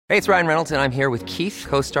Hey, it's Ryan Reynolds, and I'm here with Keith,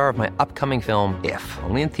 co-star of my upcoming film, If,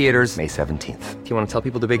 only in theaters May 17th. Do you want to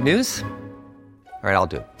tell people the big news? All right,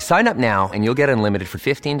 I'll do it. Sign up now and you'll get unlimited for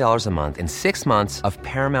 $15 a month and 6 months of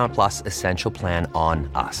Paramount Plus Essential Plan on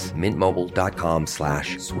us.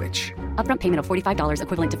 MintMobile.com/switch. Upfront payment of $45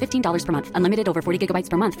 equivalent to $15 per month. Unlimited over 40 gigabytes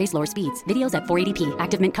per month. Face lower speeds. Videos at 480p.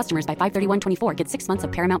 Active Mint customers by 531.24 get 6 months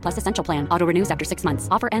of Paramount Plus Essential Plan. Auto renews after 6 months.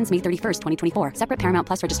 Offer ends May 31st, 2024. Separate Paramount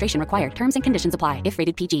Plus registration required. Terms and conditions apply if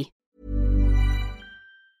rated PG.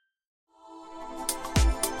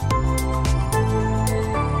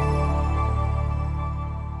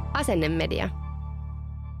 Asennemedia.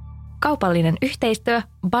 Kaupallinen yhteistyö,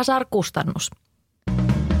 Bazar-kustannus.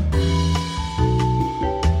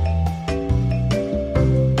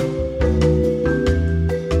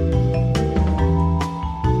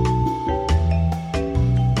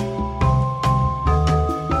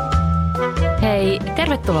 Hei,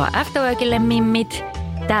 tervetuloa Afterworkille, mimmit.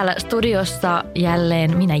 Täällä studiossa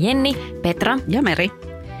jälleen minä, Jenni, Petra ja Meri.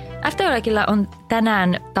 Afterworkilla on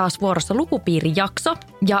tänään taas vuorossa lukupiirijakso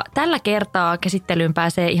ja tällä kertaa käsittelyyn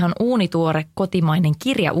pääsee ihan uunituore kotimainen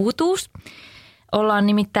kirjauutuus. Ollaan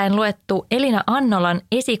nimittäin luettu Elina Annolan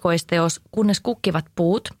esikoisteos Kunnes kukkivat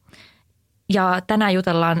puut ja tänään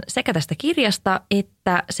jutellaan sekä tästä kirjasta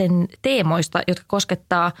että sen teemoista, jotka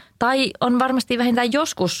koskettaa tai on varmasti vähintään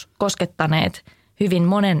joskus koskettaneet hyvin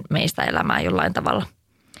monen meistä elämää jollain tavalla.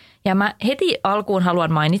 Ja mä heti alkuun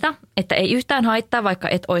haluan mainita, että ei yhtään haittaa, vaikka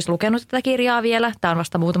et olisi lukenut tätä kirjaa vielä. Tämä on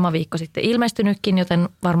vasta muutama viikko sitten ilmestynytkin, joten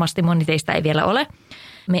varmasti moni teistä ei vielä ole.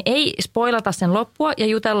 Me ei spoilata sen loppua ja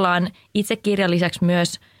jutellaan itse kirjan lisäksi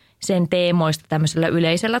myös sen teemoista tämmöisellä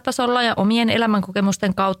yleisellä tasolla ja omien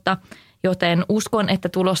elämänkokemusten kautta. Joten uskon, että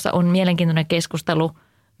tulossa on mielenkiintoinen keskustelu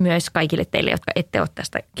myös kaikille teille, jotka ette ole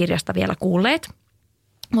tästä kirjasta vielä kuulleet.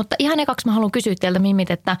 Mutta ihan ekaksi mä haluan kysyä teiltä,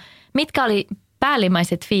 mimmit, että mitkä oli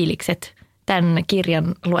päällimmäiset fiilikset tämän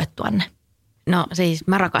kirjan luettuanne? No siis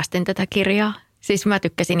mä rakastin tätä kirjaa. Siis mä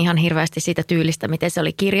tykkäsin ihan hirveästi siitä tyylistä, miten se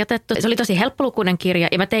oli kirjoitettu. Se oli tosi helppolukuinen kirja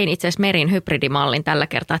ja mä tein itse asiassa Merin hybridimallin tällä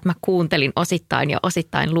kertaa, että mä kuuntelin osittain ja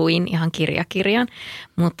osittain luin ihan kirjan.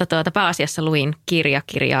 Mutta pääasiassa luin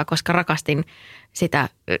kirjaa, koska rakastin sitä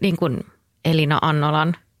niin kuin Elina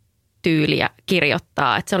Annolan tyyliä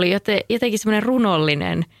kirjoittaa. Että se oli jotenkin semmoinen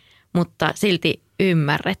runollinen, mutta silti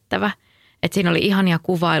ymmärrettävä. Että siinä oli ihania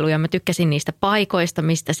kuvailuja. Mä tykkäsin niistä paikoista,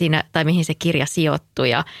 mistä siinä, tai mihin se kirja sijoittui.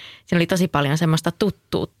 Ja siinä oli tosi paljon semmoista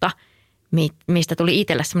tuttuutta, mistä tuli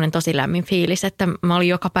itselle semmoinen tosi lämmin fiilis. Että mä olin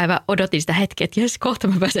joka päivä, odotin sitä hetkeä, että jes, kohta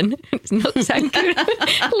mä pääsen sänkyyn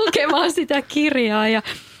lukemaan sitä kirjaa. Ja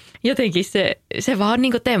jotenkin se vaan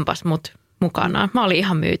niin kuin tempas mut mukanaan. Mä olin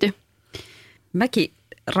ihan myyty. Mäkin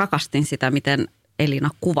rakastin sitä, miten Elina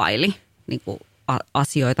kuvaili niin kuin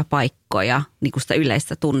asioita, paikkoja, niin kuin sitä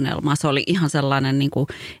yleistä tunnelmaa. Se oli ihan sellainen, niin kuin,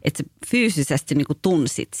 että sä fyysisesti niin kuin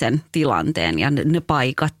tunsit sen tilanteen ja ne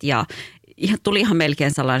paikat ja tuli ihan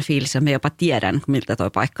melkein sellainen fiilis, että mä jopa tiedän, miltä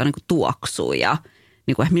toi paikka niin kuin tuoksuu ja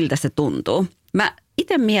niin kuin, miltä se tuntuu. Mä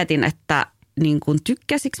itse mietin, että niin kuin,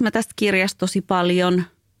 tykkäsikö mä tästä kirjasta tosi paljon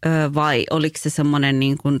vai oliko se semmoinen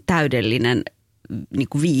niin kuin täydellinen niin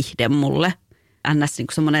kuin viihde mulle. NS niin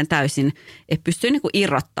kuin semmoinen täysin, että pystyy niin kuin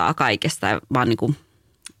irrottaa kaikesta ja vaan niin kuin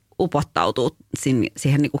upottautuu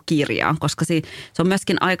siihen niin kuin kirjaan, koska se on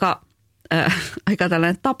myöskin aika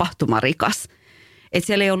tällainen tapahtumarikas. Että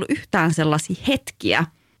siellä ei ollut yhtään sellaisia hetkiä,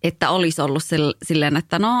 että olisi ollut silleen,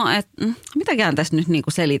 että mitäkään tässä nyt niin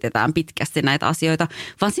kuin selitetään pitkästi näitä asioita,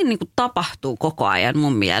 vaan siinä niin kuin tapahtuu koko ajan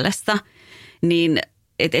mun mielestä. Niin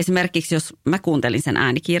et esimerkiksi jos mä kuuntelin sen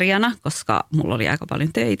äänikirjana, koska mulla oli aika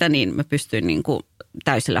paljon töitä, niin mä pystyin niin kuin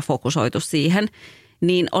täysillä fokusoitu siihen.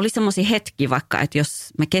 Niin oli semmoisia hetki vaikka, että jos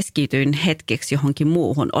mä keskityin hetkeksi johonkin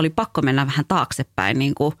muuhun, oli pakko mennä vähän taaksepäin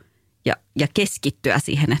niin kuin, ja keskittyä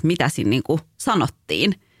siihen, että mitä siinä niin kuin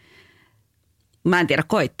sanottiin. Mä en tiedä,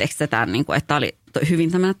 koitteeko sitä, niin kuin, että oli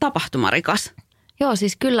hyvin tämmöinen tapahtumarikas. Joo,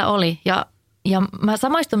 siis kyllä oli ja mä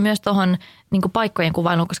samaistun myös tuohon niin kuin paikkojen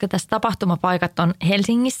kuvailuun, koska tässä tapahtumapaikat on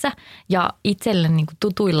Helsingissä ja itselle niin kuin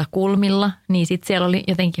tutuilla kulmilla, niin sitten siellä oli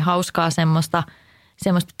jotenkin hauskaa semmoista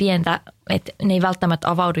pientä, että ne ei välttämättä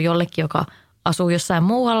avaudu jollekin, joka asuu jossain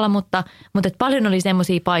muualla, mutta et paljon oli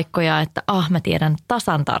semmoisia paikkoja, että mä tiedän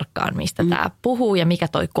tasan tarkkaan, mistä tämä puhuu ja mikä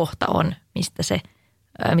toi kohta on,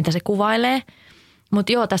 mitä se kuvailee.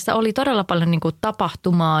 Mutta joo, tässä oli todella paljon niin kuin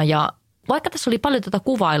tapahtumaa ja vaikka tässä oli paljon tuota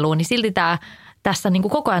kuvailua, niin silti tässä niin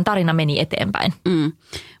kuin koko ajan tarina meni eteenpäin.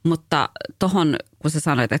 Mutta tohon, kun sä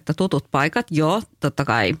sanoit, että tutut paikat, joo, totta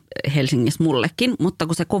kai Helsingissä mullekin, mutta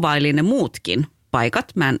kun se kuvaili ne muutkin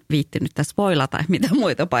paikat, mä en viittinyt tässä spoilata mitä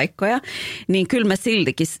muita paikkoja, niin kyllä mä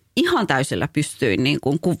siltikin ihan täysillä pystyin niin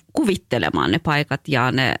kuin kuvittelemaan ne paikat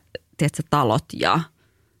ja ne tiedätkö, talot ja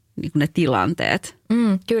niin kuin ne tilanteet.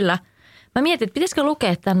 Kyllä. Mä mietin, että pitäisikö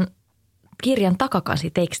lukea tämän kirjan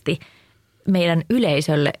takakansiteksti meidän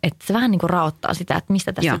yleisölle, että se vähän niin kuin raottaa sitä, että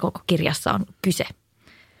mistä tässä koko kirjassa on kyse.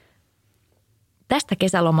 Tästä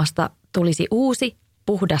kesälomasta tulisi uusi,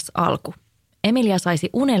 puhdas alku. Emilia saisi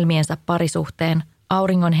unelmiensa parisuhteen,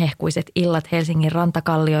 auringonhehkuiset illat Helsingin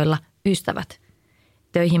rantakallioilla, ystävät.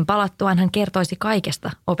 Töihin palattuaan hän kertoisi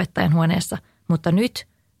kaikesta opettajan huoneessa, mutta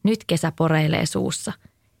nyt kesä poreilee suussa.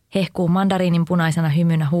 Hehkuu mandariinin punaisena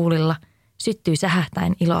hymynä huulilla, syttyy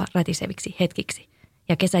sähähtäen iloa rätiseviksi hetkiksi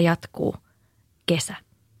ja kesä jatkuu. Kesä.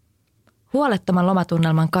 Huolettoman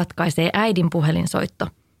lomatunnelman katkaisee äidin puhelinsoitto.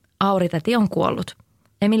 Auritäti on kuollut.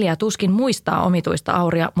 Emilia tuskin muistaa omituista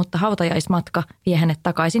Auria, mutta hautajaismatka vie hänet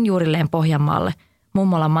takaisin juurilleen Pohjanmaalle,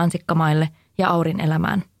 mummolan mansikkamaille ja Aurin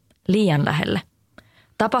elämään. Liian lähelle.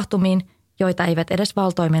 Tapahtumiin, joita eivät edes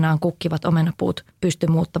valtoimenaan kukkivat omenapuut pysty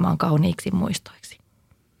muuttamaan kauniiksi muistoiksi.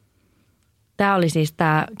 Tämä oli siis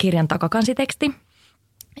tämä kirjan takakansiteksti.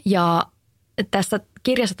 Ja tässä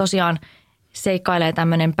kirjassa tosiaan seikkailee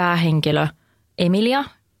tämmöinen päähenkilö Emilia,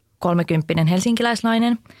 30-vuotias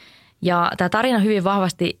helsinkiläislainen. Ja tämä tarina hyvin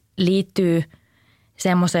vahvasti liittyy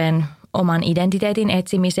semmoiseen oman identiteetin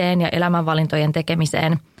etsimiseen ja elämänvalintojen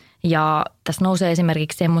tekemiseen. Ja tässä nousee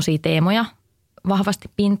esimerkiksi semmoisia teemoja vahvasti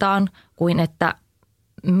pintaan kuin, että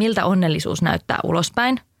miltä onnellisuus näyttää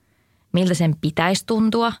ulospäin, miltä sen pitäisi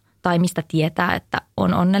tuntua tai mistä tietää, että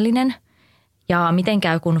on onnellinen. Ja miten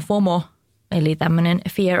käy, kun FOMO, eli tämmöinen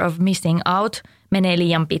fear of missing out, menee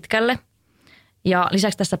liian pitkälle. Ja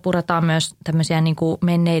lisäksi tässä puretaan myös tämmöisiä niin kuin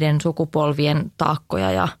menneiden sukupolvien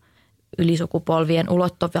taakkoja ja ylisukupolvien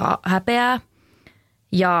ulottuvaa häpeää.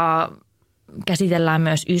 Ja käsitellään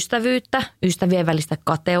myös ystävyyttä, ystävien välistä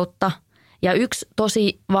kateutta. Ja yksi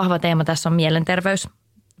tosi vahva teema tässä on mielenterveys.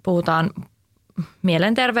 Puhutaan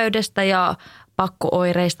mielenterveydestä ja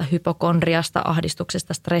pakko-oireista, hypokondriasta,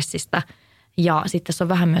 ahdistuksesta, stressistä. Ja sitten tässä on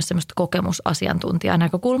vähän myös semmoista kokemusasiantuntijaa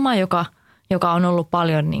näkökulmaa, joka on ollut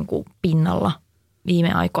paljon niin kuin pinnalla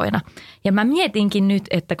viime aikoina. Ja mä mietinkin nyt,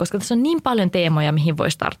 että koska tässä on niin paljon teemoja, mihin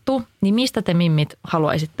voisi tarttua, niin mistä te mimmit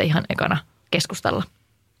haluaisitte ihan ekana keskustella?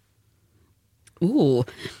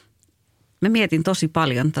 Mä mietin tosi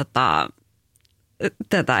paljon tätä,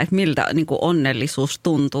 että miltä niin kuin onnellisuus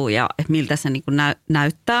tuntuu ja että miltä se niin kuin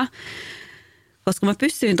näyttää. Koska mä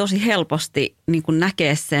pystyin tosi helposti niin kuin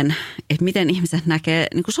näkemään sen, että miten ihmiset näkee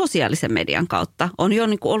niin kuin sosiaalisen median kautta. On jo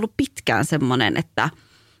niin kuin ollut pitkään semmoinen, että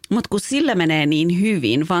mutta kun sillä menee niin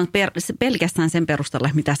hyvin, vaan pelkästään sen perusteella,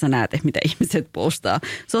 mitä sä näet, että mitä ihmiset postaa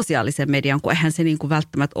sosiaalisen median, kun eihän se niin kuin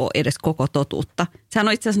välttämättä ole edes koko totuutta. Sehän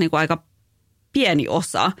on itse asiassa niin kuin aika pieni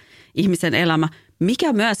osa ihmisen elämä,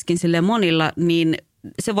 mikä myöskin sille monilla, niin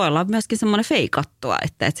se voi olla myöskin semmoinen feikattua,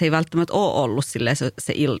 että se ei välttämättä ole ollut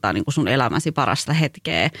se ilta niin kuin sun elämäsi parasta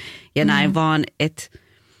hetkeä ja näin, vaan että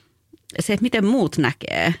se, että miten muut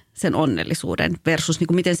näkee sen onnellisuuden versus niin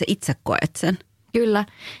kuin miten se itse koet sen. Kyllä.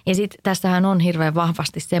 Ja sitten tässähän on hirveän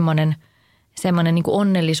vahvasti semmoinen niin kuin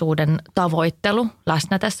onnellisuuden tavoittelu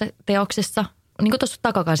läsnä tässä teoksessa. Niin kuin tuossa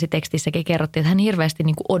takakansi-tekstissäkin kerrottiin, että hän hirveästi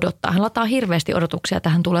niin kuin odottaa. Hän lataa hirveästi odotuksia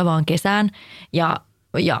tähän tulevaan kesään ja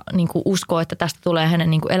niin kuin uskoo, että tästä tulee hänen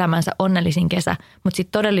niin kuin elämänsä onnellisin kesä. Mutta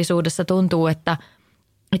sitten todellisuudessa tuntuu, että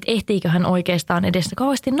ehtiikö hän oikeastaan edes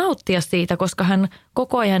kauheasti nauttia siitä, koska hän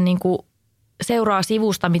koko ajan niin kuin seuraa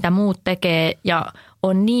sivusta, mitä muut tekee ja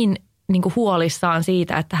on niin kuin huolissaan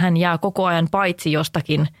siitä, että hän jää koko ajan paitsi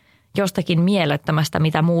jostakin mielettömästä,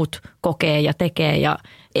 mitä muut kokee ja tekee ja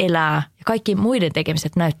elää. Ja kaikki muiden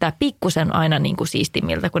tekemiset näyttää pikkusen aina niin kuin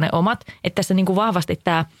siistimmiltä kuin ne omat. Että tässä niin kuin vahvasti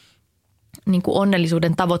tämä niin kuin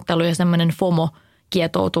onnellisuuden tavoittelu ja semmoinen FOMO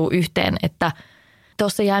kietoutuu yhteen. Että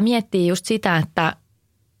tuossa jää miettiä just sitä,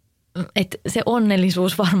 että se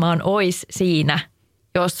onnellisuus varmaan olisi siinä,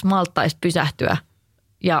 jos malttaisi pysähtyä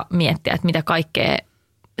ja miettiä, että mitä kaikkea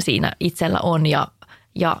siinä itsellä on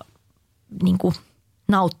ja niin kuin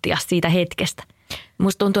nauttia siitä hetkestä.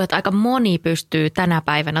 Musta tuntuu, että aika moni pystyy tänä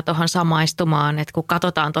päivänä tuohon samaistumaan, että kun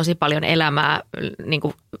katsotaan tosi paljon elämää niin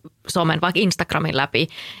kuin somen, vaikka Instagramin läpi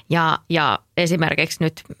ja esimerkiksi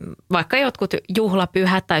nyt vaikka jotkut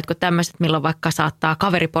juhlapyhät tai jotkut tämmöiset, milloin vaikka saattaa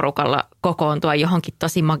kaveriporukalla kokoontua johonkin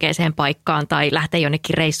tosi makeeseen paikkaan tai lähteä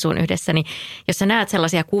jonnekin reissuun yhdessä, niin jos sä näet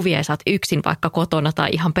sellaisia kuvia ja sä oot yksin vaikka kotona tai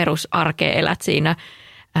ihan perusarkea elät siinä,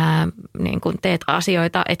 niin kun teet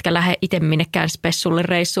asioita, etkä lähde itse minnekään spessulle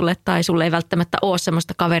reissulle tai sulle ei välttämättä ole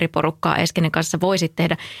semmoista kaveriporukkaa edes, kenen kanssa voisit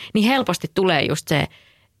tehdä, niin helposti tulee just se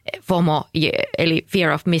FOMO, eli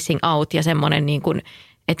fear of missing out ja semmoinen niin kuin,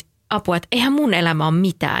 että apua, että eihän mun elämä ole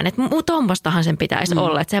mitään. Että tuommoistahan sen pitäisi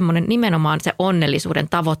olla, että semmoinen nimenomaan se onnellisuuden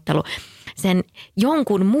tavoittelu, sen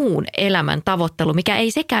jonkun muun elämän tavoittelu, mikä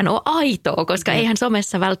ei sekään ole aitoa, koska eihän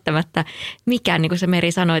somessa välttämättä mikään, niin kuin sä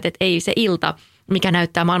Meri sanoit, että ei se ilta, mikä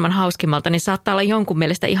näyttää maailman hauskimmalta, niin saattaa olla jonkun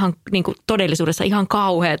mielestä ihan niin kuin todellisuudessa ihan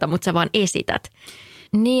kauheata, mutta sä vaan esität.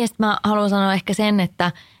 Niin, ja sitten mä haluan sanoa ehkä sen,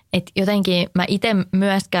 että jotenkin mä itse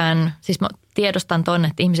myöskään, siis mä tiedostan ton,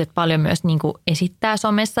 että ihmiset paljon myös niin kuin esittää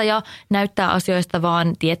somessa ja näyttää asioista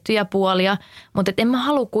vaan tiettyjä puolia, mutta en mä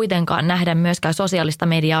halua kuitenkaan nähdä myöskään sosiaalista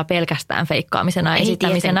mediaa pelkästään feikkaamisena ja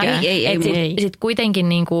esittämisenä. Sitten kuitenkin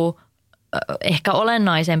niin kuin ehkä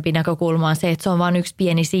olennaisempi näkökulma on se, että se on vain yksi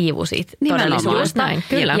pieni siivu siitä todellisuudesta. Näin,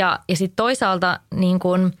 kyllä. Ja sitten toisaalta niin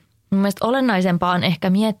kuin, mun mielestä olennaisempaa on ehkä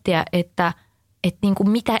miettiä, että niin kuin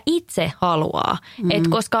mitä itse haluaa. Et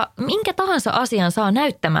koska minkä tahansa asian saa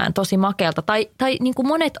näyttämään tosi makealta tai niin kuin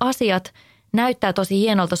monet asiat näyttää tosi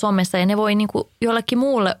hienolta somessa ja ne voi niin kuin jollekin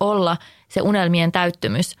muulle olla se unelmien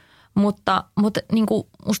täyttymys. Mutta niin kuin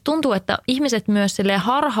musta tuntuu, että ihmiset myös silleen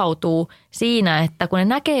harhautuu siinä, että kun ne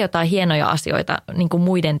näkee jotain hienoja asioita niin kuin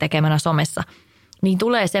muiden tekemänä somessa, niin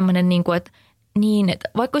tulee semmoinen niin kuin, että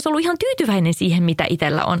vaikka olisi ollut ihan tyytyväinen siihen, mitä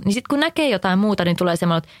itsellä on, niin sitten kun näkee jotain muuta, niin tulee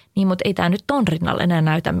semmoinen, että niin, mutta ei tämä nyt ton rinnalla enää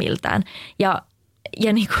näytä miltään. Ja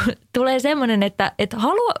niin kuin, tulee semmoinen, että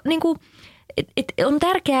halua, niin kuin, että on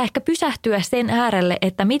tärkeää ehkä pysähtyä sen äärelle,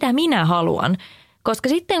 että mitä minä haluan. Koska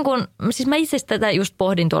sitten kun, siis mä itse tätä just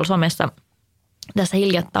pohdin tuolla somessa tässä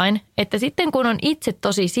hiljattain, että sitten kun on itse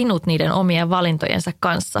tosi sinut niiden omien valintojensa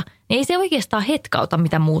kanssa, niin ei se oikeastaan hetkauta,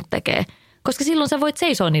 mitä muut tekee. Koska silloin sä voit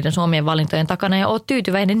seisoa niiden suomien valintojen takana ja oot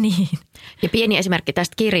tyytyväinen niihin. Ja pieni esimerkki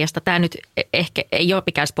tästä kirjasta. Tämä nyt ehkä ei ole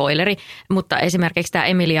mikään spoileri, mutta esimerkiksi tämä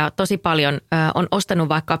Emilia tosi paljon on ostanut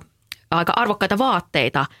vaikka aika arvokkaita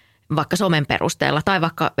vaatteita vaikka somen perusteella tai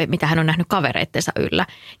vaikka mitä hän on nähnyt kavereittensa yllä.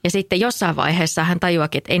 Ja sitten jossain vaiheessa hän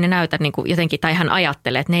tajuakin, että ei ne näytä niin kuin jotenkin, tai hän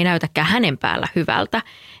ajattelee, että ne ei näytäkään hänen päällä hyvältä.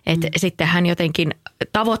 Että sitten hän jotenkin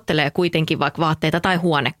tavoittelee kuitenkin vaikka vaatteita tai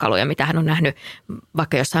huonekaluja, mitä hän on nähnyt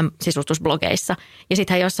vaikka jossain sisustusblogeissa. Ja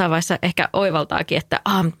sitten hän jossain vaiheessa ehkä oivaltaakin, että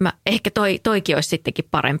ehkä toikin olisi sittenkin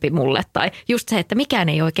parempi mulle. Tai just se, että mikään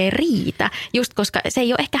ei oikein riitä, just koska se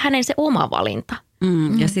ei ole ehkä hänen se oma valinta.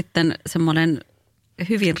 Ja sitten semmoinen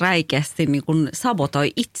hyvin räikeästi niin kuin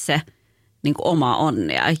sabotoi itse niin kuin omaa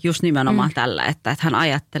onnea. Just nimenomaan tällä, että hän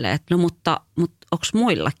ajattelee, että no mutta onko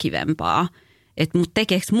muilla kivempaa? Että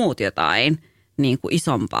tekeekö muut jotain niin kuin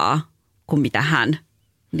isompaa kuin mitä hän?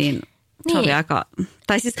 Niin se oli aika,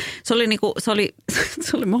 tai siis se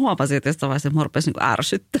oli, mä huomasin, että jostain vaiheessa mä rupesin niin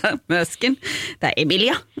ärsyttää myöskin tämä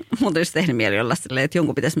Emilia. Mutta just tehnyt mieli olla silleen, että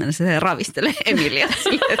jonkun pitäisi mennä sitten ravistelemaan Emilia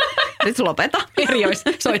silleen, että nyt lopeta. Eri olisi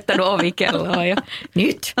soittanut ovikelloa ja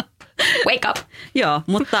nyt, wake up. Joo,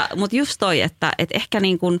 mutta just toi, että ehkä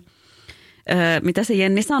niin kuin, mitä se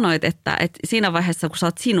Jenni sanoit, että siinä vaiheessa, kun sä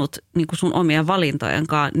oot sinut niin kuin sun omien valintojen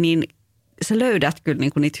kanssa, niin sä löydät kyllä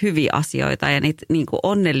niin kuin niitä hyviä asioita ja niitä niin kuin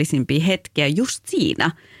onnellisimpia hetkiä just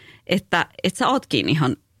siinä, että sä ootkin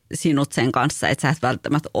ihan sinut sen kanssa, että sä et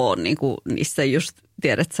välttämättä ole niin kuin niissä just,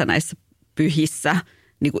 tiedät sä, näissä pyhissä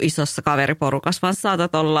niin kuin isossa kaveriporukassa, vaan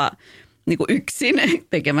saatat olla niin kuin yksin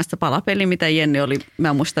tekemässä palapeli, mitä Jenni oli, mä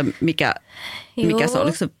en muista mikä se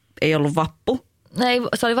oli, se ei ollut vappu. No ei,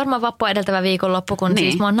 se oli varmaan vappua edeltävä viikonloppu, kun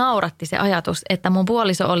siis mua nauratti se ajatus, että mun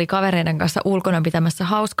puoliso oli kavereiden kanssa ulkona pitämässä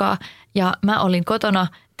hauskaa ja mä olin kotona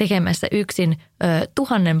tekemässä yksin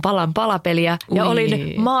 1000 palan palapeliä ja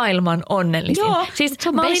olin maailman onnellisin. Joo, siis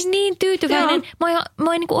mä olin niin tyytyväinen.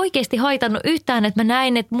 Mä en niin oikeasti haitannut yhtään, että mä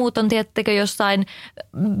näin, että muut on tiettekö jossain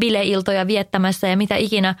bileiltoja viettämässä ja mitä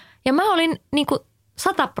ikinä. Ja mä olin niin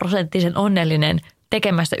 100% onnellinen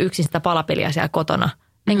tekemässä yksin sitä palapeliä siellä kotona.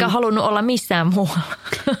 Enkä halunnut olla missään muualla.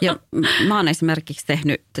 Ja mä oon esimerkiksi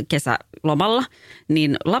tehnyt kesälomalla,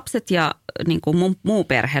 niin lapset ja niin kuin mun muu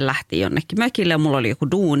perhe lähti jonnekin mökille ja mulla oli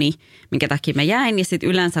joku duuni, minkä takia mä jäin. Ja sitten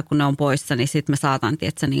yleensä kun ne on poissa, niin sitten mä saatan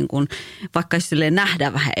tietysti niin kuin, vaikka jos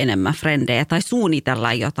nähdä vähän enemmän frendejä tai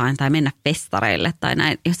suunnitella jotain tai mennä festareille tai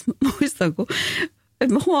näin. Ja mä muistan, kun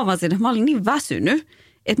mä huomasin, että mä olin niin väsynyt,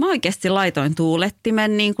 että mä oikeasti laitoin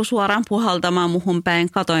tuulettimen niin kuin suoraan puhaltamaan muhun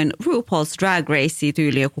päin. Katoin RuPaul's Drag Racea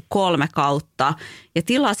tyyli joku 3 kautta ja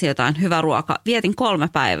tilasin jotain hyvää ruokaa. Vietin 3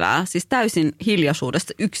 päivää, siis täysin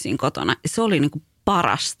hiljaisuudesta yksin kotona. Se oli niin kuin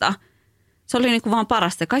parasta. Se oli niin kuin vaan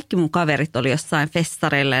parasta. Kaikki mun kaverit oli jossain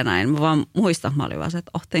festareille ja näin. Mä vaan muistan, mä olin vaan se,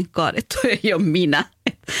 että thank God, että toi ei ole minä.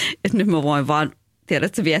 Että nyt mä voin vaan, tiedät,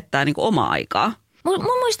 että se viettää niin kuin omaa aikaa. Mä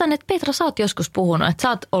muistan, että Petra, sä oot joskus puhunut, että sä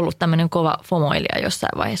oot ollut tämmöinen kova fomoilija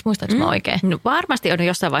jossain vaiheessa. Muistatko mä oikein? No, varmasti on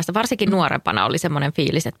jossain vaiheessa, varsinkin nuorempana oli semmoinen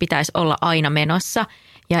fiilis, että pitäisi olla aina menossa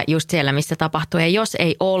ja just siellä, missä tapahtuu. Ja jos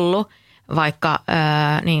ei ollut vaikka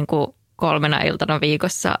niin kuin 3 iltana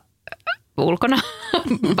viikossa ulkona,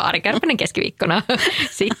 baarikärpänen keskiviikkona,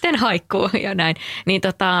 sitten haikkuu ja näin, niin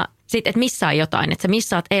sitten, että missaa jotain, että sä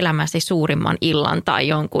missaat elämäsi suurimman illan tai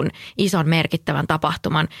jonkun ison merkittävän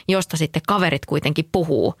tapahtuman, josta sitten kaverit kuitenkin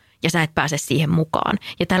puhuu ja sä et pääse siihen mukaan.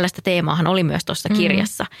 Ja tällaista teemaahan oli myös tuossa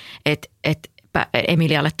kirjassa, että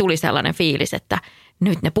Emilialle tuli sellainen fiilis, että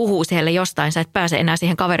nyt ne puhuu siellä jostain, sä et pääse enää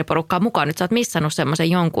siihen kaveriporukkaan mukaan. Nyt sä oot missannut semmoisen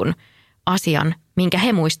jonkun asian, minkä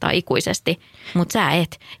he muistaa ikuisesti, mutta sä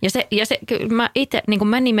et. Ja se mä itse, niin kuin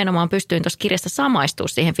mä nimenomaan pystyin tuossa kirjassa samaistumaan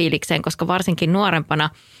siihen fiilikseen, koska varsinkin nuorempana,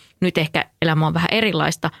 nyt ehkä elämä on vähän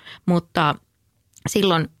erilaista, mutta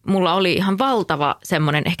silloin mulla oli ihan valtava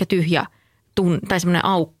semmoinen ehkä tyhjä tai semmoinen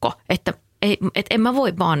aukko, että en mä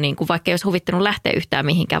voi vaan niin kuin, vaikka ei olisi huvittanut lähteä yhtään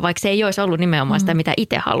mihinkään, vaikka se ei olisi ollut nimenomaan sitä, mitä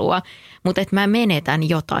itse haluaa, mutta että mä menetän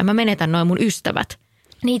jotain, mä menetän noin mun ystävät.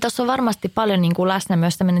 Niin, tuossa on varmasti paljon niin kuin läsnä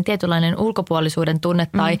myös tämmöinen tietynlainen ulkopuolisuuden tunne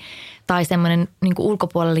tai semmoinen niin kuin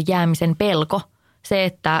ulkopuolelle jäämisen pelko. Se,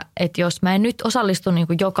 että jos mä en nyt osallistu niin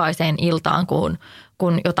kuin jokaiseen iltaan,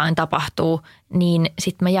 kun jotain tapahtuu, niin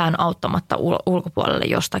sitten mä jään auttamatta ulkopuolelle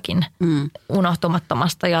jostakin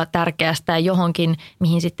unohtumattomasta ja tärkeästä ja johonkin,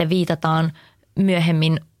 mihin sitten viitataan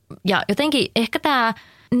myöhemmin. Ja jotenkin ehkä tämä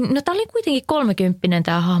oli kuitenkin 30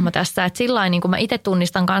 tämä hahmo tässä, että sillain niin kuin mä itse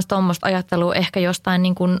tunnistan myös tuommoista ajattelua ehkä jostain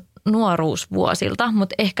niin kuin nuoruusvuosilta,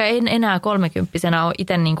 mutta ehkä en enää 30-vuotiaana ole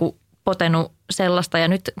itse niin kuin potenut sellaista ja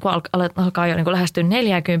nyt kun alkaa jo niin kuin lähestyä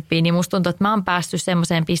 40, niin musta tuntuu, että mä oon päässyt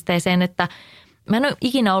semmoiseen pisteeseen, että mä en ole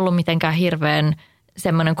ikinä ollut mitenkään hirveän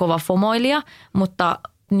semmoinen kova fomoilija, mutta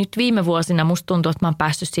nyt viime vuosina musta tuntuu, että mä oon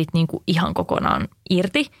päässyt siitä niin kuin ihan kokonaan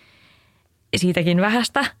irti, siitäkin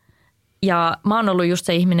vähästä. Ja mä oon ollut just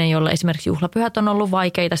se ihminen, jolla esimerkiksi juhlapyhät on ollut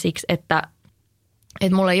vaikeita siksi, että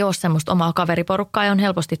mulla ei ole semmoista omaa kaveriporukkaa ja on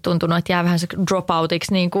helposti tuntunut, että jää vähän se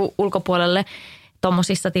dropoutiksi niin kuin ulkopuolelle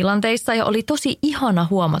tommosissa tilanteissa. Ja oli tosi ihana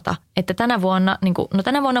huomata, että tänä vuonna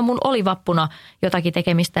mun oli vappuna jotakin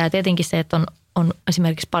tekemistä ja tietenkin se, että on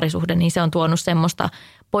esimerkiksi parisuhde, niin se on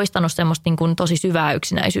poistanut semmoista niin kuin tosi syvää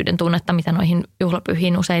yksinäisyyden tunnetta, mitä noihin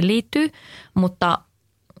juhlapyhiin usein liittyy, mutta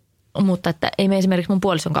että ei me esimerkiksi mun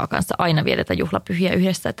puolison kanssa aina vietetä juhlapyhiä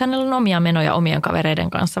yhdessä. Että hänellä on omia menoja omien kavereiden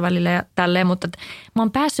kanssa välillä ja tälleen, mutta mä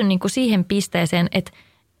oon päässyt niinku siihen pisteeseen, että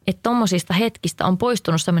tommosista hetkistä on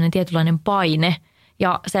poistunut sellainen tietynlainen paine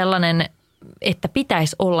ja sellainen, että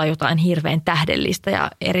pitäisi olla jotain hirveän tähdellistä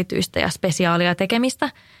ja erityistä ja spesiaalia tekemistä.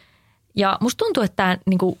 Ja musta tuntuu, että tämä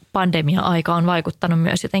niinku pandemia-aika on vaikuttanut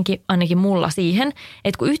myös jotenkin ainakin mulla siihen,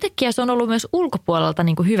 että kun yhtäkkiä se on ollut myös ulkopuolelta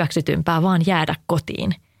niinku hyväksytympää vaan jäädä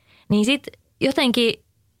kotiin, niin sitten jotenkin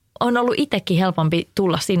on ollut itsekin helpompi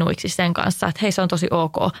tulla sinuiksi sen kanssa, että hei, se on tosi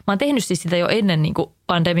ok. Mä oon tehnyt siis sitä jo ennen niin kuin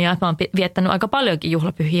pandemiaa, että mä oon viettänyt aika paljonkin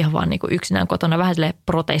juhlapyhiä vaan niin kuin yksinään kotona vähän silleen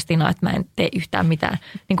protestina, että mä en tee yhtään mitään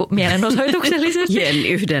niin kuin mielenosoituksellisesti. Jenni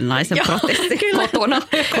yhden naisen protesti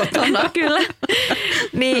kotona. Kyllä.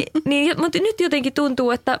 Mutta nyt jotenkin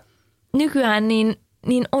tuntuu, että nykyään niin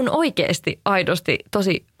on oikeasti aidosti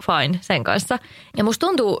tosi fine sen kanssa. Ja musta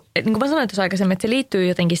tuntuu, niin kuin mä sanoin tuossa aikaisemmin, että se liittyy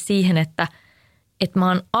jotenkin siihen, että mä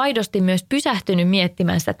oon aidosti myös pysähtynyt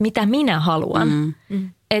miettimään sitä, että mitä minä haluan.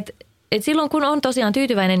 Et silloin kun on tosiaan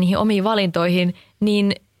tyytyväinen niihin omiin valintoihin,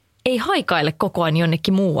 niin ei haikaile koko ajan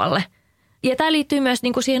jonnekin muualle. Ja tämä liittyy myös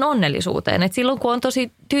niin kuin siihen onnellisuuteen. Et silloin kun on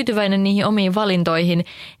tosi tyytyväinen niihin omiin valintoihin,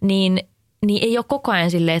 niin ei ole koko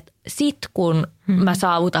ajan silleen, että sit kun mä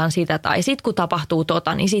saavutan sitä tai sit kun tapahtuu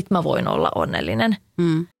niin sit mä voin olla onnellinen.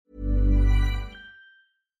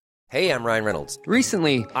 Hey, I'm Ryan Reynolds.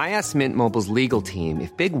 Recently, I asked Mint Mobile's legal team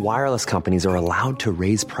if big wireless companies are allowed to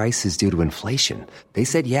raise prices due to inflation. They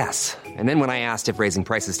said yes. And then when I asked if raising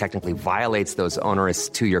prices technically violates those onerous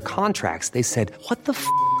 2-year contracts, they said, "What the f***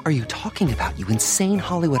 are you talking about, you insane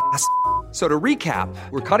Hollywood ass?" So to recap,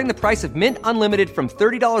 we're cutting the price of Mint Unlimited from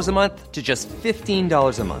 $30 a month to just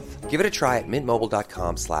 $15 a month. Give it a try at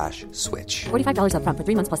mintmobile.com/switch. $45 up front for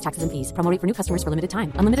 3 months plus taxes and fees. Promo rate for new customers for limited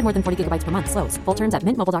time. Unlimited more than 40 gigabytes per month. Slows full terms at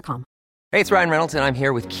mintmobile.com. Hey, it's Ryan Reynolds, and I'm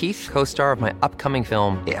here with Keith, co-star of my upcoming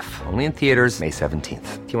film, If, only in theaters May 17th.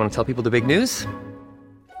 Do you want to tell people the big news?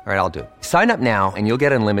 All right, I'll do it. Sign up now and you'll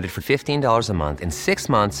get unlimited for $15 a month and 6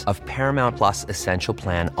 months of Paramount Plus Essential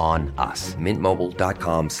Plan on us.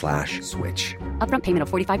 mintmobile.com/switch. Upfront payment of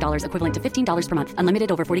 $45 equivalent to $15 per month.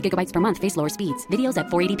 Unlimited over 40 gigabytes per month. Face lower speeds. Videos at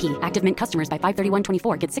 480p. Active Mint customers by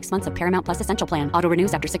 531.24 get 6 months of Paramount Plus Essential Plan. Auto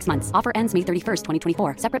renews after 6 months. Offer ends May 31st,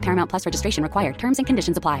 2024. Separate Paramount Plus registration required. Terms and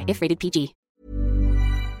conditions apply if rated PG.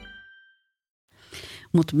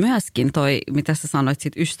 Mutta myöskin toi, mitä sä sanoit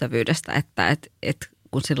siitä ystävyydestä, että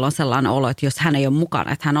kun sillä on sellainen olo, että jos hän ei ole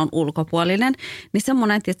mukana, että hän on ulkopuolinen, niin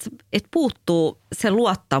semmoinen, että puuttuu se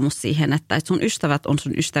luottamus siihen, että sun ystävät on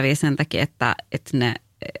sun ystäviä sen takia, että ne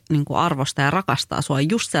niin kuin arvostaa ja rakastaa sua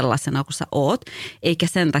just sellaisena kuin sä oot, eikä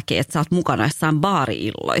sen takia, että sä oot mukana jossain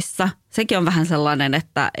baari-illoissa. Sekin on vähän sellainen,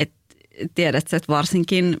 että tiedät, että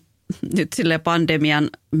varsinkin nyt sille pandemian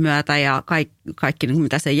myötä ja kaikki niin kuin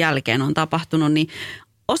mitä sen jälkeen on tapahtunut, niin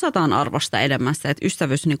osataan arvostaa enemmän sitä, että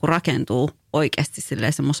ystävyys niin kuin rakentuu oikeasti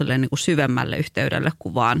semmoiselle niin kuin syvemmälle yhteydelle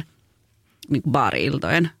kuin vaan niin kuin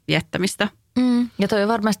baari-iltojen viettämistä. Ja toi on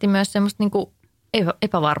varmasti myös semmoista niin kuin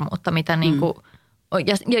epävarmuutta, mitä niin kuin,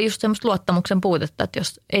 ja just semmoista luottamuksen puutetta, että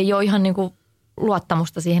jos ei ole ihan niin kuin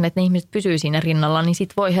luottamusta siihen, että ne ihmiset pysyy siinä rinnalla, niin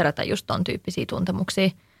sit voi herätä just ton tyyppisiä tuntemuksia.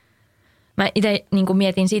 Mä itse niin kuin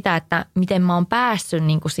mietin sitä, että miten mä oon päässyt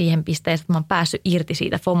niin kuin siihen pisteeseen, että mä oon päässyt irti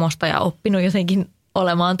siitä FOMosta ja oppinut jotenkin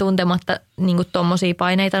olemaan tuntematta niin kuin tommosia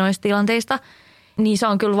paineita noista tilanteista. Niin se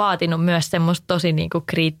on kyllä vaatinut myös semmoista tosi niin kuin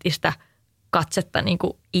kriittistä katsetta niin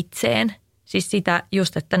kuin itseen. Siis sitä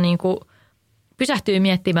just, että niin kuin pysähtyy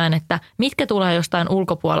miettimään, että mitkä tulee jostain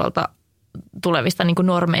ulkopuolelta tulevista niin kuin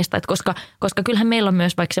normeista. Että koska kyllähän meillä on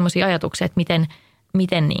myös vaikka semmoisia ajatuksia, että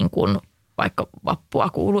miten niin kuin vaikka vappua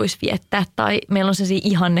kuuluisi viettää tai meillä on sellaisia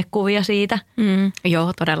ihannekuvia siitä.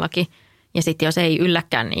 Joo, todellakin. Ja sitten jos ei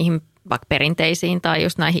ylläkään niihin vaikka perinteisiin tai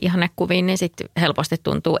just näihin ihannekuviin, niin sitten helposti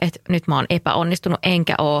tuntuu, että nyt mä oon epäonnistunut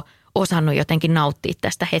enkä ole osannut jotenkin nauttia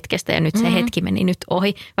tästä hetkestä ja nyt se hetki meni nyt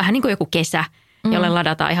ohi. Vähän niin kuin joku kesä, jolle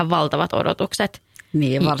ladataan ihan valtavat odotukset.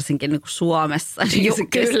 Niin, varsinkin niin kuin Suomessa. Niin se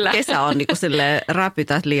kyllä. Kesä on niin kuin silleen,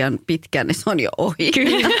 räpytät liian pitkään, niin se on jo ohi.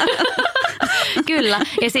 Kyllä. Kyllä.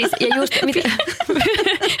 Ja just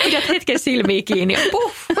pidät hetken silmiä kiinni ja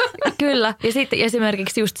puff. Kyllä. Ja sitten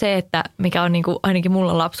esimerkiksi just se, että mikä on niin kuin, ainakin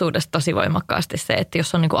mulla lapsuudesta tosi voimakkaasti se, että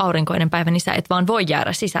jos on niin kuin aurinkoinen päivä, niin sä et vaan voi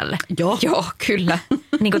jäädä sisälle. Joo, kyllä.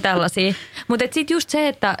 Niin kuin tällaisia. Mutta sitten just se,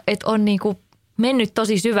 että on niin kuin mennyt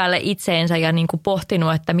tosi syvälle itseensä ja niin kuin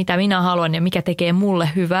pohtinut, että mitä minä haluan ja mikä tekee mulle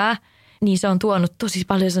hyvää, niin se on tuonut tosi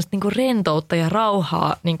paljon sellaista niin kuin rentoutta ja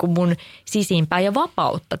rauhaa niin kuin mun sisimpään ja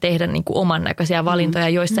vapautta tehdä niin kuin oman näköisiä valintoja,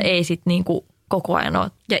 joissa ei sitten niin kuin koko ajan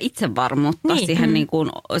ole. Ja itsevarmuutta siihen, niin kuin,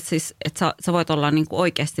 siis, että sä voit olla niin kuin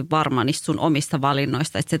oikeasti varma niistä sun omista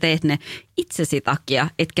valinnoista, että sä teet ne itsesi takia,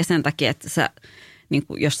 etkä sen takia, että sä niin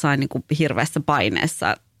kuin jossain niin kuin hirveässä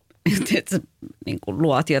paineessa että niin kuin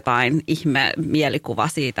luot jotain ihme mielikuva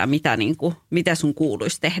siitä, mitä sun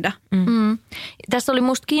kuuluisi tehdä. Tässä oli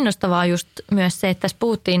musta kiinnostavaa just myös se, että tässä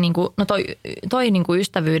puhuttiin, niin kuin, no toi niin kuin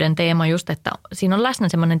ystävyyden teema just, että siinä on läsnä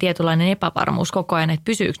semmoinen tietynlainen epävarmuus koko ajan, että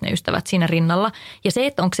pysyykö ne ystävät siinä rinnalla. Ja se,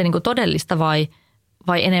 että onko se niin kuin todellista vai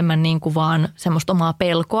enemmän niin kuin vaan semmoista omaa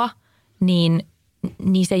pelkoa, niin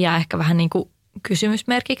se jää ehkä vähän niin kuin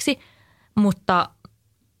kysymysmerkiksi, Mutta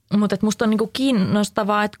että musta on niinku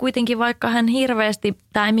kiinnostavaa, että kuitenkin vaikka hän hirveästi,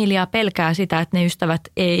 tämä Emilia pelkää sitä, että ne ystävät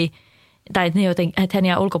ei, tai että hän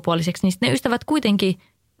jää ulkopuoliseksi, niin ne ystävät kuitenkin,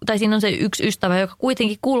 tai siinä on se yksi ystävä, joka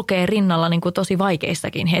kuitenkin kulkee rinnalla niinku tosi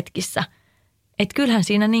vaikeissakin hetkissä. Että kyllähän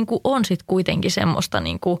siinä niinku on sitten kuitenkin semmoista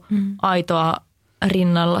niinku aitoa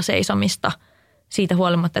rinnalla seisomista siitä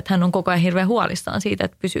huolimatta, että hän on koko ajan hirveän huolissaan siitä,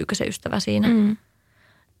 että pysyykö se ystävä siinä.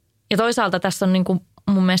 Ja toisaalta tässä on niinku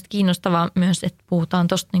mun mielestä kiinnostavaa myös, että puhutaan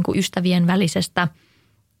tuosta niinku ystävien välisestä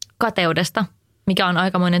kateudesta, mikä on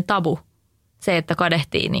aikamoinen tabu. Se, että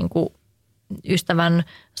kadehtii niinku ystävän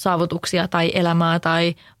saavutuksia tai elämää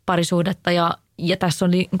tai parisuhdetta. Ja tässä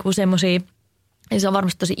on niinku semmoisia, ja se on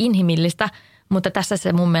varmasti tosi inhimillistä, mutta tässä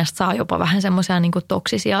se mun mielestä saa jopa vähän semmoisia niinku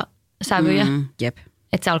toksisia sävyjä. Jep.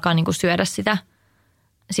 Että se alkaa niinku syödä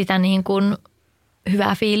sitä niinku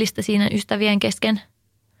hyvää fiilistä siinä ystävien kesken.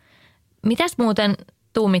 Mitäs muuten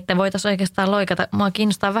tuumitte? Voitaisiin oikeastaan loikata. Mua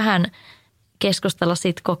kiinnostaa vähän keskustella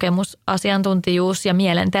siitä kokemusasiantuntijuus- ja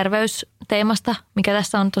mielenterveysteemasta, mikä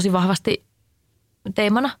tässä on tosi vahvasti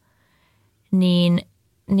teemana. Niin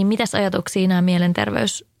mitäs ajatuksia nämä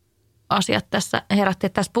mielenterveysasiat tässä herätti?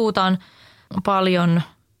 Tässä puhutaan paljon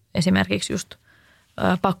esimerkiksi just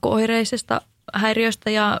pakko-oireisesta häiriöstä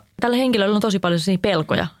ja tällä henkilöllä on tosi paljon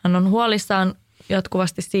pelkoja. Hän on huolissaan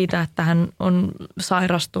jatkuvasti siitä, että hän on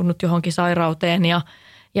sairastunut johonkin sairauteen ja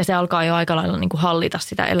se alkaa jo aika lailla niin kuin hallita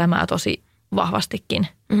sitä elämää tosi vahvastikin.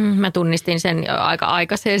 Mä tunnistin sen jo aika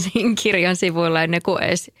aikaisen kirjan sivuilla ennen kuin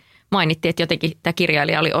edes mainittiin, että jotenkin tämä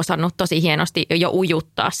kirjailija oli osannut tosi hienosti jo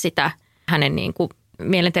ujuttaa sitä hänen niin kuin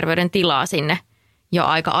mielenterveyden tilaa sinne jo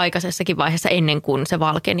aika aikaisessakin vaiheessa ennen kuin se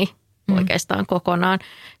valkeni oikeastaan kokonaan,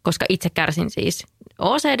 koska itse kärsin siis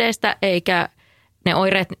OCDstä eikä ne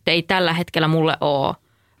oireet ei tällä hetkellä mulle ole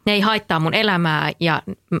ne ei haittaa mun elämää ja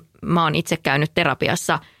mä oon itse käynyt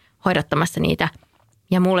terapiassa hoidattamassa niitä.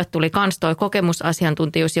 Ja mulle tuli kans toi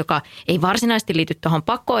kokemusasiantuntijuus, joka ei varsinaisesti liity tuohon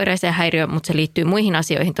pakko-oireiseen häiriöön, mutta se liittyy muihin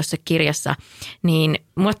asioihin tuossa kirjassa. Niin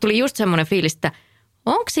mulle tuli just semmoinen fiilis, että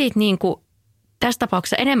onko siitä niin kuin tässä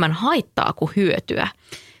tapauksessa enemmän haittaa kuin hyötyä.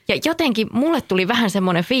 Ja jotenkin mulle tuli vähän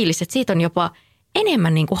semmoinen fiilis, että siitä on jopa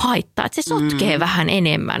enemmän niin kuin haittaa, että se sotkee vähän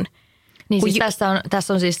enemmän. Niin siis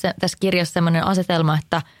tässä on siis tässä kirjassa semmoinen asetelma,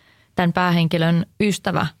 että tämän päähenkilön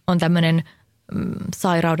ystävä on tämmöinen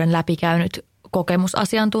sairauden läpikäynyt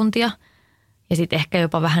kokemusasiantuntija. Ja sitten ehkä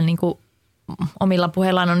jopa vähän niin kuin omilla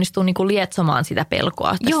puheillaan onnistuu niin kuin lietsomaan sitä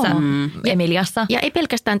pelkoa tässä Emiliassa. Ja ei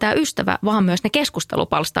pelkästään tämä ystävä, vaan myös ne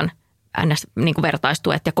keskustelupalstan niin kuin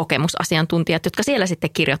vertaistuet ja kokemusasiantuntijat, jotka siellä sitten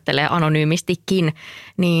kirjoittelee anonyymistikin,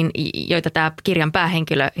 niin joita tämä kirjan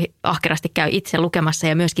päähenkilö ahkerasti käy itse lukemassa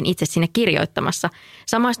ja myöskin itse sinne kirjoittamassa.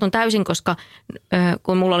 Samaistun täysin, koska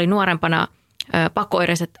kun mulla oli nuorempana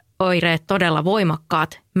pakko-oireiset oireet todella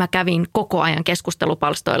voimakkaat, mä kävin koko ajan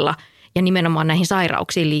keskustelupalstoilla ja nimenomaan näihin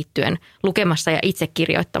sairauksiin liittyen lukemassa ja itse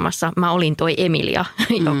kirjoittamassa. Mä olin toi Emilia,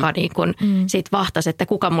 joka niin kun sit vahtasi, että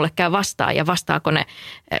kuka mulle käy vastaan ja vastaako ne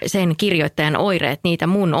sen kirjoittajan oireet, niitä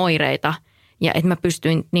mun oireita. Ja että mä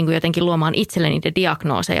pystyin niin kun jotenkin luomaan itselleni niitä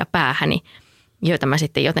diagnooseja päähäni, joita mä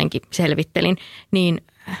sitten jotenkin selvittelin. Niin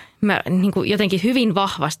mä niin kun jotenkin hyvin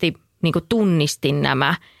vahvasti niin kun tunnistin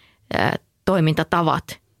nämä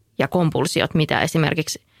toimintatavat ja kompulsiot, mitä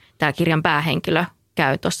esimerkiksi tämä kirjan päähenkilö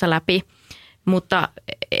käy tuossa läpi. Mutta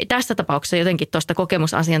tässä tapauksessa jotenkin tuosta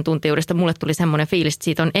kokemusasiantuntijuudesta mulle tuli semmoinen fiilis, että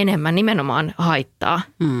siitä on enemmän nimenomaan haittaa.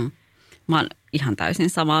 Mä oon ihan täysin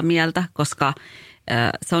samaa mieltä, koska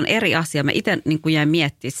se on eri asia. Mä itse niin jäin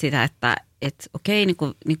miettimään sitä, että okei,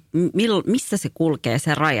 missä se kulkee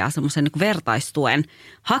se raja semmoisen niin vertaistuen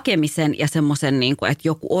hakemisen ja semmoisen, niin että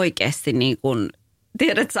joku oikeasti niin kuin,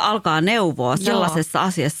 tiedät, että se alkaa neuvoa sellaisessa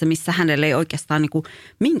asiassa, missä hänellä ei oikeastaan niin kuin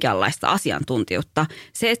minkäänlaista asiantuntijuutta.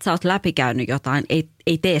 Se, että sä oot läpikäynyt jotain,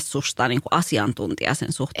 ei tee susta niin kuin asiantuntija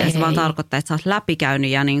sen suhteen. Ei. Se vaan tarkoittaa, että sä oot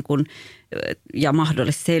läpikäynyt ja, niin kuin, ja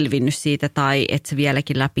mahdollisesti selvinnyt siitä tai että sä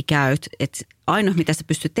vieläkin läpikäyt. Että ainoa, mitä sä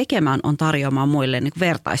pystyt tekemään, on tarjoamaan muille niin kuin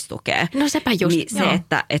vertaistukea. No sepä just. Niin se,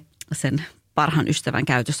 että sen parhaan ystävän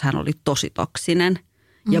käytös hän oli tosi toksinen.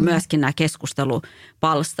 Ja myöskin nämä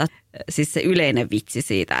keskustelupalstat, siis se yleinen vitsi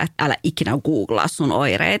siitä, että älä ikinä googlaa sun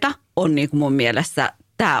oireita, on niin kuin mun mielestä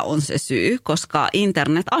tämä on se syy, koska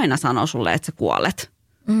internet aina sanoo sulle, että sä kuolet.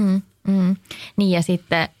 Niin ja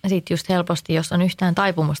sitten just helposti, jos on yhtään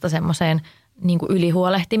taipumusta semmoiseen niin kuin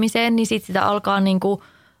ylihuolehtimiseen, niin sitten sitä alkaa niin kuin,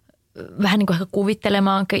 vähän niin kuin ehkä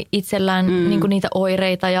kuvittelemaan itsellään niin kuin niitä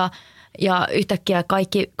oireita ja yhtäkkiä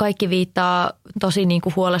kaikki viittaa tosi niin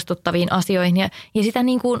kuin huolestuttaviin asioihin ja sitä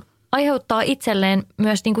niin kuin aiheuttaa itselleen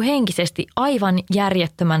myös niin kuin henkisesti aivan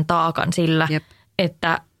järjettömän taakan sillä,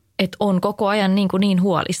 että on koko ajan niin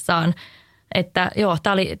huolissaan. Että joo,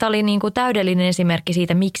 tämä oli niin kuin täydellinen esimerkki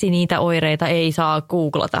siitä, miksi niitä oireita ei saa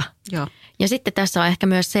googlata. Joo. Ja sitten tässä on ehkä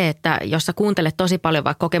myös se, että jos sä kuuntelet tosi paljon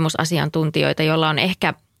vaikka kokemusasiantuntijoita, joilla on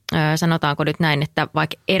ehkä sanotaanko nyt näin, että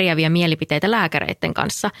vaikka eriäviä mielipiteitä lääkäreiden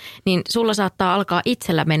kanssa, niin sulla saattaa alkaa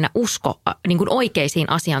itsellä mennä usko niin kuin oikeisiin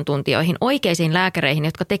asiantuntijoihin, oikeisiin lääkäreihin,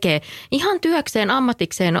 jotka tekee ihan työkseen,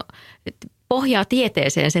 ammatikseen, pohjaa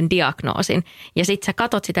tieteeseen sen diagnoosin. Ja sit sä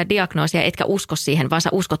katot sitä diagnoosia, etkä usko siihen, vaan sä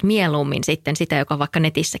uskot mieluummin sitten sitä, joka vaikka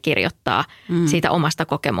netissä kirjoittaa siitä omasta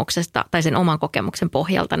kokemuksesta tai sen oman kokemuksen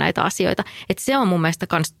pohjalta näitä asioita. Että se on mun mielestä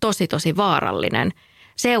myös tosi vaarallinen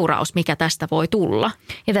seuraus, mikä tästä voi tulla.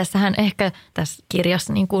 Ja tässähän ehkä tässä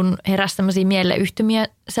kirjassa niin kuin heräsi sellaisia mieleyhtymiä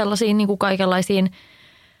sellaisiin niin kuin kaikenlaisiin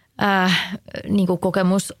niin kuin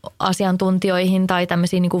kokemusasiantuntijoihin tai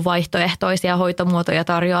tämmöisiin niin kuin vaihtoehtoisia hoitomuotoja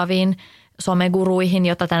tarjoaviin someguruihin,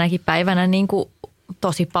 jota tänäkin päivänä niin kuin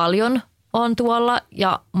tosi paljon on tuolla.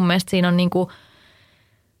 Ja mun mielestä siinä on niin kuin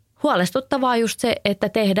huolestuttavaa just se, että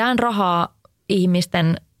tehdään rahaa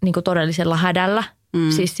ihmisten niin kuin todellisella hädällä.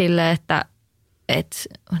 Siis sille, että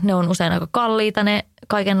ne on usein aika kalliita ne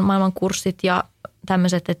kaiken maailman kurssit ja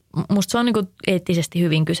tämmöiset, että musta se on niin kuin eettisesti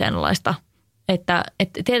hyvin kyseenalaista. Että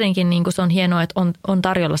tietenkin niin kuin se on hienoa, että on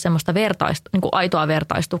tarjolla semmoista niin kuin aitoa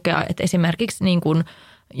vertaistukea, että esimerkiksi niin kuin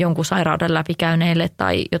jonkun sairauden läpikäyneille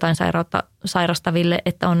tai jotain sairautta sairastaville,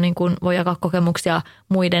 että on niin kuin, voi jakaa kokemuksia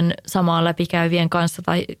muiden samaa läpikäyvien kanssa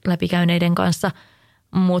tai läpikäyneiden kanssa,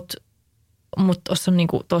 mutta tuossa on niin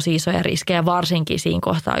kuin tosi isoja riskejä varsinkin siinä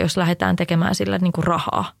kohtaa, jos lähdetään tekemään sillä niin kuin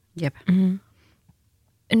rahaa. Jep.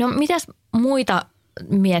 No mitäs muita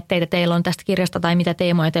mietteitä teillä on tästä kirjasta tai mitä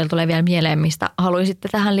teemoja teillä tulee vielä mieleen, mistä haluaisitte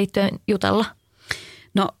tähän liittyen jutella?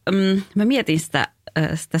 No mä mietin sitä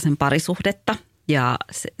sen parisuhdetta Ja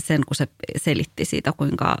sen kun se selitti siitä,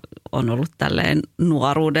 kuinka on ollut tälleen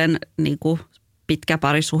nuoruuden niin kuin pitkä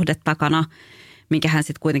parisuhde takana, minkä hän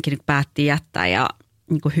sitten kuitenkin päätti jättää ja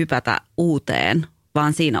niin kuin hypätä uuteen,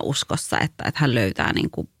 vaan siinä uskossa, että hän löytää niin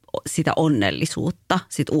kuin sitä onnellisuutta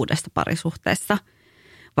sit uudesta parisuhteesta.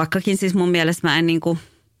 Vaikkakin siis mun mielestä mä en niin kuin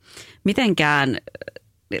mitenkään,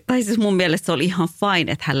 tai siis mun mielestä se oli ihan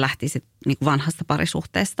fine, että hän lähti sit niin kuin vanhasta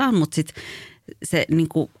parisuhteestaan, mutta sitten se niin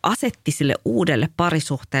kuin asetti sille uudelle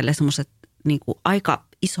parisuhteelle semmoiset niin kuin aika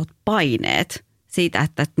isot paineet siitä,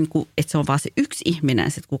 että se on vaan se yksi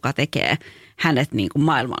ihminen, sit, kuka tekee hänet niin kuin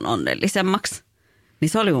maailman onnellisemmaksi. Niin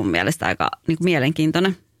se oli mun mielestä aika niin kuin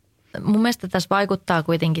mielenkiintoinen. Mun mielestä tässä vaikuttaa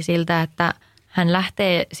kuitenkin siltä, että hän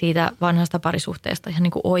lähtee siitä vanhasta parisuhteesta ihan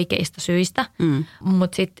niin kuin oikeista syistä,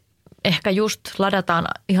 mutta sitten ehkä just ladataan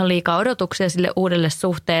ihan liikaa odotuksia sille uudelle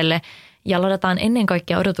suhteelle ja ladataan ennen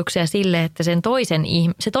kaikkea odotuksia sille, että se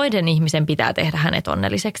toisen ihmisen pitää tehdä hänet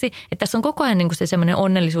onnelliseksi. Että tässä on koko ajan niin kuin se semmoinen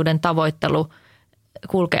onnellisuuden tavoittelu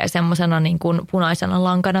kulkee semmoisena niin kuin punaisena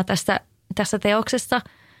lankana tässä teoksessa.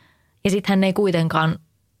 Ja sitten hän ei kuitenkaan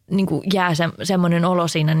niin kuin jää semmoinen olo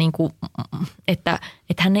siinä, niin kuin, että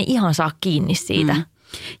hän ei ihan saa kiinni siitä.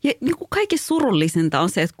 Ja niin kuin kaikista surullisinta on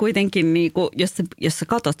se, että kuitenkin niin kuin, jos sä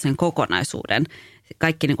katot sen kokonaisuuden,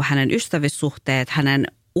 kaikki niin kuin hänen ystävyyssuhteet, hänen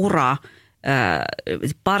ura,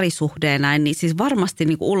 parisuhde ja näin, niin siis varmasti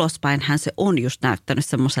niin kuin ulospäin hän se on just näyttänyt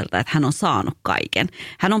semmoiselta, että hän on saanut kaiken.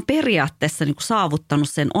 Hän on periaatteessa niin kuin saavuttanut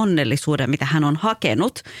sen onnellisuuden, mitä hän on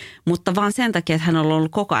hakenut, mutta vaan sen takia, että hän on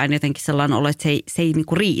ollut koko ajan jotenkin sellainen olo, että se ei niin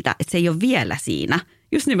kuin riitä, että se ei ole vielä siinä.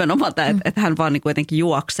 Just nimenomaan tämä, että hän vaan niin kuin jotenkin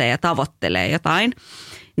juoksee ja tavoittelee jotain,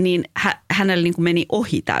 niin hänellä niin kuin meni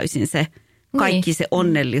ohi täysin se kaikki se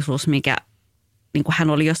onnellisuus, mikä niin kuin hän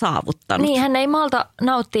oli jo saavuttanut. Niin, hän ei malta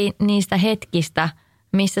nauttia niistä hetkistä,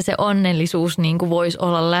 missä se onnellisuus niin kuin voisi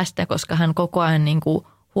olla läsnä, koska hän koko ajan niin kuin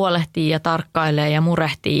huolehtii ja tarkkailee ja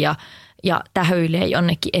murehtii ja tähyilee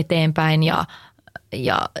jonnekin eteenpäin ja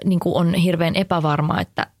niin kuin on hirveän epävarma,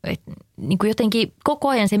 että niin kuin jotenkin koko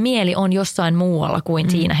ajan se mieli on jossain muualla kuin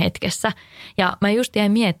siinä hetkessä. Ja mä just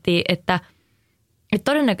jäin miettimään, että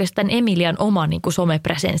todennäköisesti tämän Emilian oma niin kuin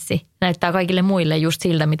somepresenssi näyttää kaikille muille just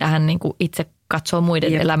siltä, mitä hän niin kuin itse katsoo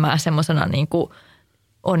muiden elämää semmoisena niin kuin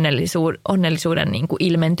onnellisuuden niin kuin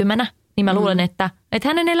ilmentymänä. Niin mä luulen, että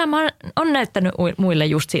hänen elämä on näyttänyt muille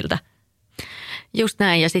just siltä. Just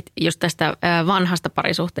näin, ja sitten just tästä vanhasta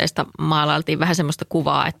parisuhteesta maalailtiin vähän semmoista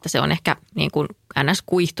kuvaa, että se on ehkä niin kuin ns.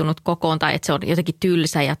 Kuihtunut kokoon tai että se on jotenkin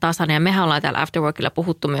tylsä ja tasainen. Ja mehän ollaan täällä Afterworkilla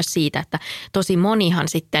puhuttu myös siitä, että tosi monihan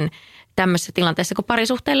sitten tämmöisessä tilanteessa, kun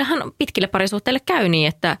pitkille parisuhteille käy niin,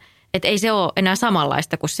 että ei se ole enää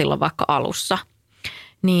samanlaista kuin silloin vaikka alussa.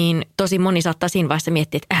 Niin tosi moni saattaa siinä vaiheessa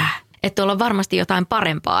miettiä, että tuolla on varmasti jotain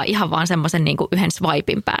parempaa ihan vaan semmoisen niin kuin yhden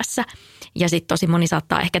swipein päässä. Ja sitten tosi moni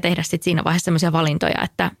saattaa ehkä tehdä sitten siinä vaiheessa semmoisia valintoja,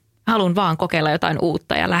 että haluan vaan kokeilla jotain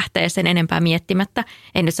uutta ja lähteä sen enempää miettimättä.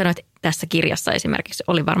 En nyt sano, että tässä kirjassa esimerkiksi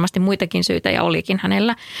oli varmasti muitakin syitä ja olikin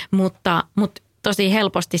hänellä, mutta tosi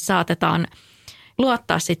helposti saatetaan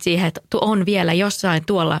luottaa sitten siihen, että on vielä jossain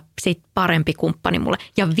tuolla sit parempi kumppani mulle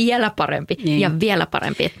ja vielä parempi ja vielä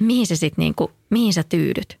parempi. Että mihin se sitten niinku, mihin sä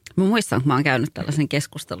tyydyt? Mä muistan, kun mä oon käynyt tällaisen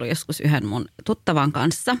keskustelun joskus yhden mun tuttavan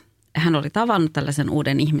kanssa. Hän oli tavannut tällaisen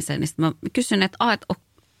uuden ihmisen, niin sitten mä kysyin, että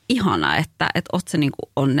ihanaa, että oot sä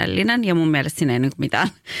niinku onnellinen ja mun mielestä siinä ei niinku mitään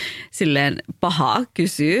silleen pahaa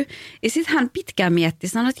kysyy. Ja sitten hän pitkään mietti,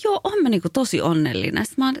 sanoi, että joo, on mä niinku tosi onnellinen.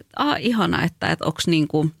 Sitten mä oon, että ihanaa, että onks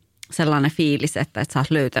niinku sellainen fiilis, että sä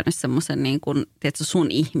oot löytänyt semmoisen niin kuin, tiedätkö,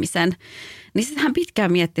 sun ihmisen. Niin sitten hän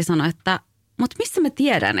pitkään mietti, sanoi, että mutta missä mä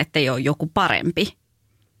tiedän, että ei ole joku parempi?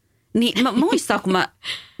 Niin mä muistan, kun mä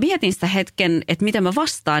mietin sitä hetken, että miten mä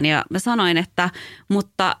vastaan ja mä sanoin, että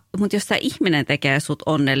mutta jos tämä ihminen tekee sut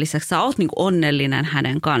onnelliseksi, sä oot niin kuin onnellinen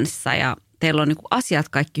hänen kanssa ja teillä on niin kuin asiat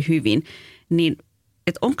kaikki hyvin, niin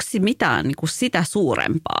että onko se mitään niin kuin sitä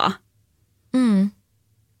suurempaa?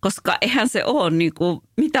 Koska eihän se ole niin kuin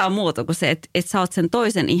mitään muuta kuin se, että sä oot sen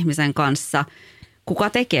toisen ihmisen kanssa, kuka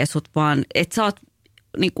tekee sut vaan, että sä oot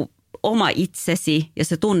niin kuin oma itsesi ja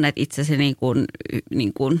sä tunnet itsesi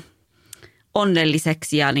niin kuin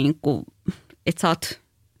onnelliseksi ja niin kuin, että sä oot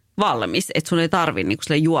valmis, että sun ei tarvitse niin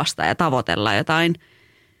kuin juosta ja tavoitella jotain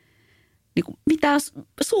niin kuin mitään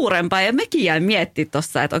suurempaa. Ja mekin jäin miettimään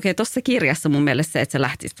tuossa, että okei, tuossa kirjassa mun mielestä se, että sä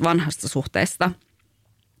lähtisit vanhasta suhteesta,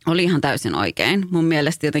 oli ihan täysin oikein. Mun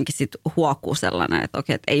mielestä jotenkin sitten huokuu sellainen, että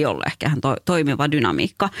okei, että ei ollut ehkä ihan toimiva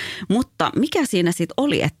dynamiikka. Mutta mikä siinä sitten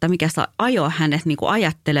oli, että mikä ajoi hänet niinku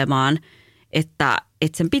ajattelemaan, että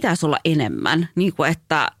sen pitäisi olla enemmän. Niinku,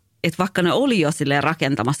 että vaikka ne oli jo silleen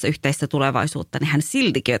rakentamassa yhteistä tulevaisuutta, niin hän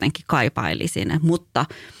siltikin jotenkin kaipaili sinne. Mutta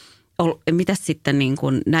mitäs sitten niin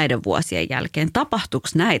kuin näiden vuosien jälkeen, tapahtuuko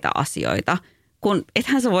näitä asioita, kun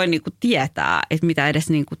ethän sä voi niin kuin tietää, että mitä edes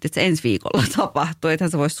niin kuin, että ensi viikolla tapahtuu,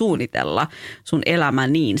 ethän sä voi suunnitella sun elämä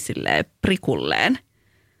niin silleen prikulleen.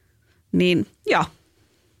 Niin joo,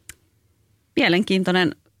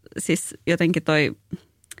 mielenkiintoinen siis jotenkin toi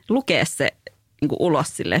lukea se niin kuin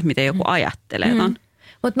ulos silleen, miten joku ajattelee ton.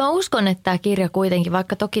 Mutta mä uskon, että tämä kirja kuitenkin,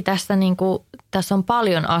 vaikka toki tässä on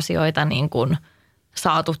paljon asioita niin kuin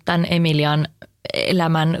saatu tämän Emilian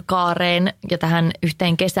elämän kaareen ja tähän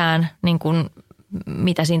yhteen kesään, niin kuin,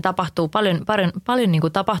 mitä siinä tapahtuu, paljon niin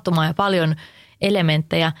kuin tapahtumaa ja paljon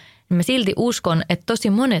elementtejä, niin mä silti uskon, että tosi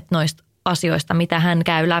monet noista asioista, mitä hän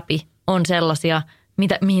käy läpi, on sellaisia,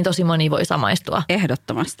 mihin tosi moni voi samaistua.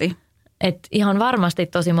 Ehdottomasti. Et ihan varmasti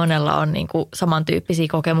tosi monella on niinku samantyyppisiä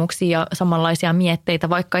kokemuksia ja samanlaisia mietteitä,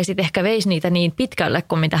 vaikka ei sitten ehkä veisi niitä niin pitkälle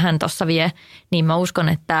kuin mitä hän tuossa vie, niin mä uskon,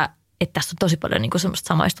 että tässä on tosi paljon niinku semmoista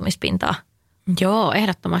samaistumispintaa. Joo,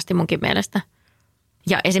 ehdottomasti munkin mielestä.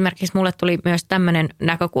 Ja esimerkiksi mulle tuli myös tämmöinen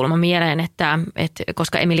näkökulma mieleen, että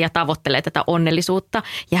koska Emilia tavoittelee tätä onnellisuutta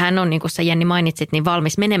ja hän on, niin kuin sä Jenni mainitsit, niin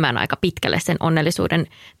valmis menemään aika pitkälle sen onnellisuuden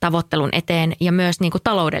tavoittelun eteen ja myös niin kuin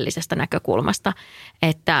taloudellisesta näkökulmasta.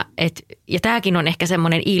 Ja tämäkin on ehkä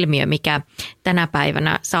semmoinen ilmiö, mikä tänä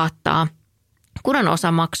päivänä saattaa, kun on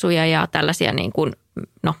osamaksuja ja tällaisia niin kuin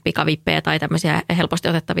pikavippejä tai tämmöisiä helposti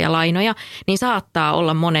otettavia lainoja, niin saattaa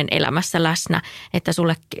olla monen elämässä läsnä, että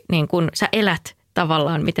sulle niin kuin sä elät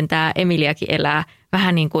tavallaan, miten tämä Emiliakin elää,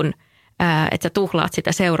 vähän niin kuin, että sä tuhlaat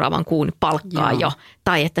sitä seuraavan kuun palkkaa jo.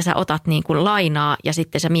 Tai että sä otat niin kuin lainaa ja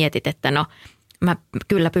sitten sä mietit, että no mä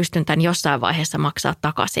kyllä pystyn tämän jossain vaiheessa maksaa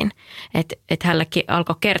takaisin. Että hänellekin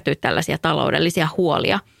alkoi kertyä tällaisia taloudellisia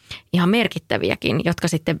huolia, ihan merkittäviäkin, jotka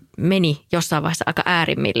sitten meni jossain vaiheessa aika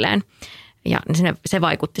äärimmilleen. Ja se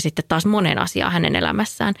vaikutti sitten taas monen asiaan hänen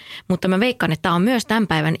elämässään. Mutta mä veikkaan, että tämä on myös tämän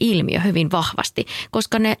päivän ilmiö hyvin vahvasti,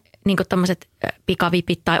 koska ne niin kuin tämmöiset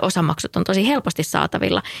pikavipit tai osamaksut on tosi helposti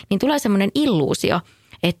saatavilla, niin tulee semmoinen illuusio,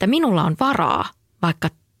 että minulla on varaa vaikka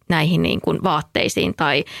näihin niin kuin vaatteisiin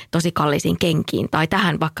tai tosi kalliisiin kenkiin tai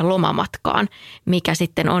tähän vaikka lomamatkaan, mikä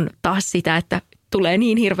sitten on taas sitä, että tulee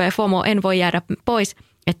niin hirveä FOMO, en voi jäädä pois,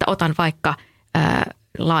 että otan vaikka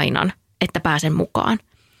lainan, että pääsen mukaan.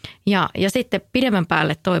 Ja sitten pidemmän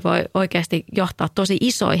päälle toi voi oikeasti johtaa tosi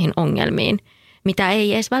isoihin ongelmiin, mitä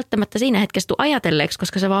ei edes välttämättä siinä hetkessä tule ajatelleeksi,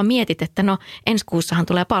 koska sä vaan mietit, että no ensi kuussahan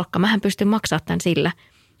tulee palkka, mähän pystyn maksamaan tämän sillä.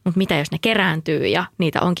 Mutta mitä jos ne kerääntyy ja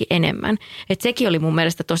niitä onkin enemmän. Että sekin oli mun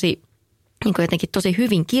mielestä tosi, niin kuin jotenkin tosi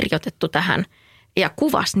hyvin kirjoitettu tähän ja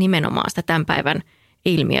kuvasi nimenomaan sitä tämän päivän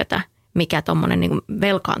ilmiötä, mikä tuommoinen niin kuin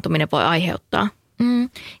velkaantuminen voi aiheuttaa.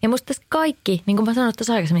 Ja musta tässä kaikki, niin kuin mä sanoin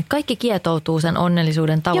tässä aikaisemmin, kaikki kietoutuu sen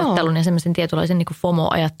onnellisuuden tavoittelun ja semmoisen tietynlaisen niin kuin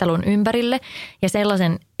FOMO-ajattelun ympärille ja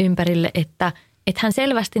sellaisen ympärille, että hän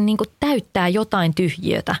selvästi niin kuin täyttää jotain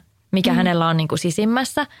tyhjiötä, mikä hänellä on niin kuin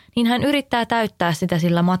sisimmässä, niin hän yrittää täyttää sitä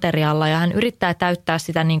sillä materiaalilla ja hän yrittää täyttää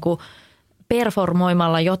sitä niin kuin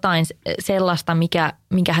performoimalla jotain sellaista,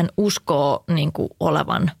 mikä hän uskoo niin kuin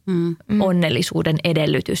olevan onnellisuuden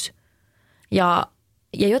edellytys. Ja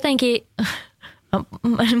jotenkin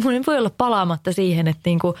mun ei voi olla palaamatta siihen, että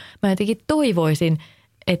niinku, mä jotenkin toivoisin,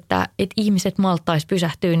 että ihmiset malttaisi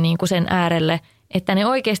pysähtyä niinku sen äärelle, että ne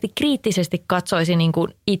oikeasti kriittisesti katsoisi niinku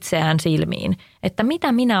itseään silmiin. Että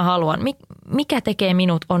mitä minä haluan, mikä tekee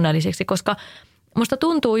minut onnelliseksi, koska musta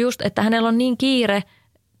tuntuu just, että hänellä on niin kiire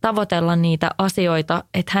tavoitella niitä asioita,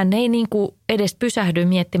 että hän ei niinku edes pysähdy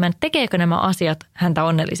miettimään, tekeekö nämä asiat häntä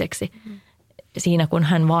onnelliseksi. Siinä kun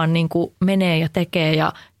hän vaan niin kuin menee ja tekee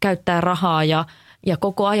ja käyttää rahaa ja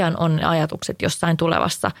koko ajan on ajatukset jossain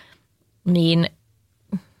tulevassa, niin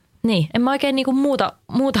en mä oikein niin kuin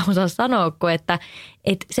muuta osaa sanoa kuin, että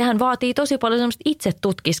sehän vaatii tosi paljon semmoista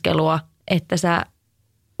itsetutkiskelua, että sä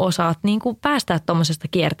osaat niin kuin päästää tuommoisesta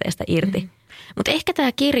kierteestä irti. Mutta ehkä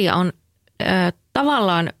tämä kirja on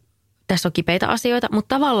tavallaan, tässä on kipeitä asioita,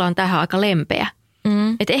 mutta tavallaan tähän aika lempeä.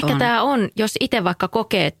 Että ehkä tämä on, jos itse vaikka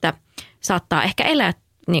kokee, että saattaa ehkä elää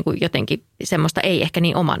niin kuin jotenkin semmoista ei ehkä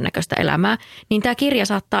niin oman näköistä elämää, niin tämä kirja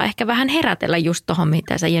saattaa ehkä vähän herätellä just tuohon,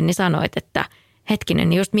 mitä sä Jenni sanoit, että hetkinen,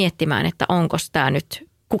 niin just miettimään, että onko tämä nyt,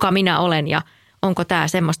 kuka minä olen ja onko tämä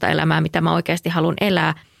semmoista elämää, mitä mä oikeasti haluan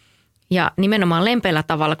elää. Ja nimenomaan lempeällä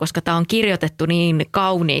tavalla, koska tämä on kirjoitettu niin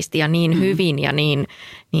kauniisti ja niin hyvin ja niin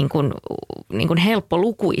kuin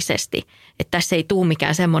helppolukuisesti, että tässä ei tule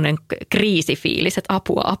mikään semmoinen kriisifiilis, että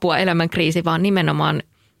apua elämän kriisi, vaan nimenomaan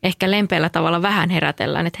ehkä lempeällä tavalla vähän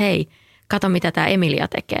herätellään, että hei, kato mitä tämä Emilia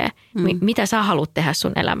tekee. Mitä sä haluat tehdä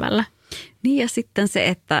sun elämällä? Niin ja sitten se,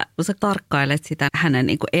 että kun sä tarkkailet sitä hänen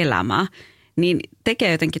niin kuin elämää, niin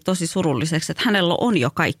tekee jotenkin tosi surulliseksi, että hänellä on jo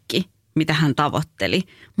kaikki. mitä hän tavoitteli,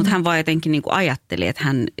 mutta hän vaan jotenkin niin kuin ajatteli, että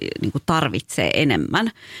hän niin kuin tarvitsee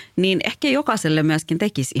enemmän. Niin ehkä jokaiselle myöskin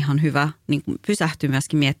tekisi ihan hyvä niin kuin pysähtyä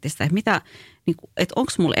myöskin miettimään sitä, että, niin kuin, että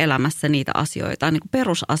onko mulla elämässä niitä asioita, niin kuin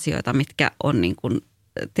perusasioita, mitkä on niin kuin,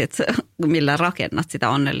 tiedätkö, millä rakennat sitä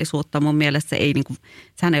onnellisuutta. Mun mielestä se ei, niin kuin,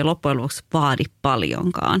 sehän ei loppujen lopuksi vaadi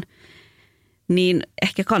paljonkaan. Niin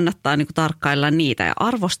ehkä kannattaa niin kuin tarkkailla niitä ja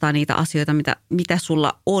arvostaa niitä asioita, mitä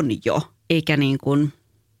sulla on jo, eikä niin kuin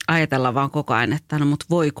ajatella vaan koko ajan, että no mut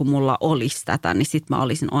voi kun mulla olisi tätä, niin sit mä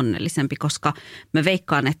olisin onnellisempi, koska mä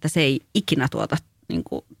veikkaan, että se ei ikinä tuota niin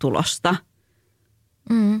kuin tulosta.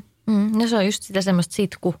 No se on just sitä semmoista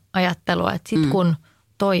sitku-ajattelua, että sit kun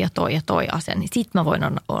toi ja toi ja toi asia, niin sit mä voin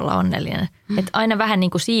olla onnellinen. Että aina vähän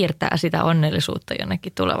niin kuin siirtää sitä onnellisuutta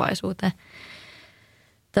jonnekin tulevaisuuteen.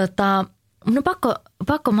 No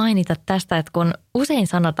pakko mainita tästä, että kun usein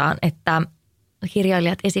sanotaan, että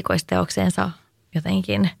kirjailijat esikoisteokseensa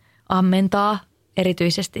jotenkin ammentaa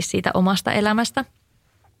erityisesti siitä omasta elämästä.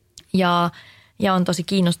 Ja on tosi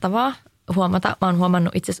kiinnostavaa huomata. Mä oon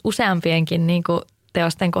huomannut itse asiassa useampienkin niin kuin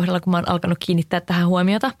teosten kohdalla, kun mä oon alkanut kiinnittää tähän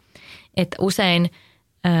huomiota, että usein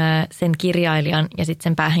sen kirjailijan ja sitten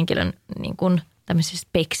sen päähenkilön niin kuin tämmöisissä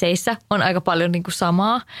spekseissä on aika paljon niin kuin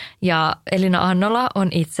samaa. Ja Elina Annola on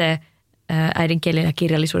itse äidinkielen ja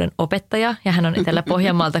kirjallisuuden opettaja ja hän on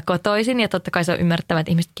Etelä-Pohjanmaalta kotoisin ja totta kai se on ymmärrettävä,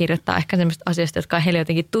 että ihmiset kirjoittaa ehkä semmoista asioista, jotka on heille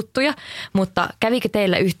jotenkin tuttuja, mutta kävikö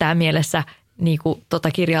teillä yhtään mielessä niin kuin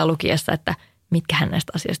kirjaa lukiessa, että mitkähän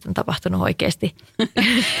näistä asioista on tapahtunut oikeasti?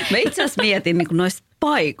 Mä itse asiassa mietin niin kuin noista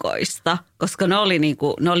paikoista, koska ne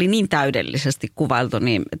oli niin täydellisesti kuvailtu,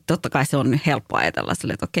 niin totta kai se on helppo ajatella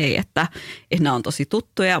sille, että okei, että nämä on tosi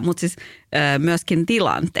tuttuja, mutta siis myöskin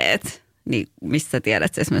tilanteet. Niin missä tiedät,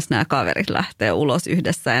 että esimerkiksi nämä kaverit lähtee ulos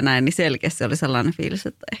yhdessä ja näin, niin selkeästi oli sellainen fiilis,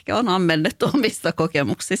 että ehkä on ammennettu omista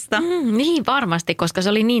kokemuksista. Niin varmasti, koska se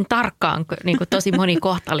oli niin tarkkaan, niin kuin tosi moni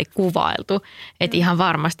kohta oli kuvailtu, että ihan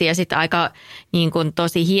varmasti. Ja sitten aika niin kuin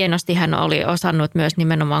tosi hienosti hän oli osannut myös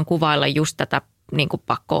nimenomaan kuvailla just tätä niin kuin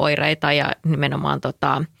pakko-oireita ja nimenomaan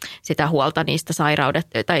sitä huolta niistä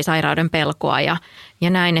sairauden pelkoa ja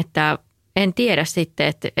näin, että en tiedä sitten,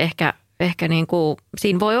 että ehkä niin kuin,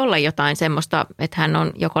 siinä voi olla jotain semmoista, että hän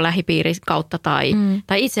on joko lähipiirin kautta tai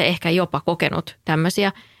itse ehkä jopa kokenut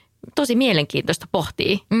tämmöisiä. Tosi mielenkiintoista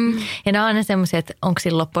pohtii. Ja nämä on aina semmoisia, että onko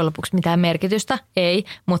sillä loppujen lopuksi mitään merkitystä? Ei,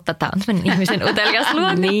 mutta tämä on semmoinen ihmisen utelias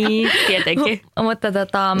luonne. Niin, tietenkin. Mutta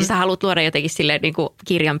niin sä haluat luoda jotenkin silleen niin kuin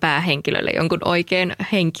kirjan päähenkilölle jonkun oikean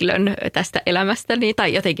henkilön tästä elämästä, niin,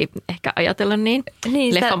 tai jotenkin ehkä ajatella niin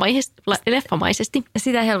leffamaisesti.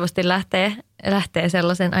 Sitä helposti lähtee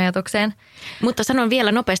sellaisen ajatukseen. Mutta sanon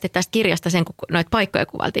vielä nopeasti tästä kirjasta sen, kun noita paikkoja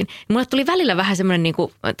kuvaltiin. Mulle tuli välillä vähän semmoinen, niin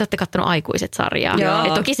kuin, te olette kattonut Aikuiset-sarjaa.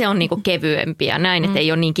 Että toki se on niin kuin kevyempi ja näin, että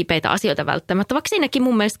ei ole niin kipeitä asioita välttämättä. Vaikka siinäkin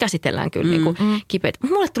mun mielestä käsitellään kyllä niin kuin kipeitä.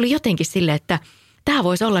 Mutta mulle tuli jotenkin silleen, että tämä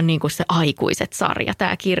voisi olla niin kuin se Aikuiset-sarja,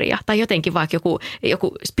 tämä kirja. Tai jotenkin vaikka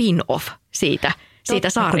joku spin-off siitä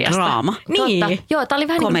sarjasta. Draama. Niin. Totta. Joo, tämä oli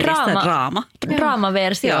vähän niin kuin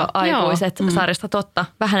draamaversio Aikuiset-sarjasta, totta.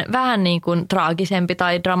 Vähän niin kuin traagisempi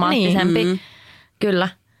tai dramaattisempi. Niin. Kyllä.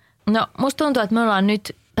 No musta tuntuu, että me ollaan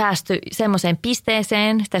nyt päästy semmoiseen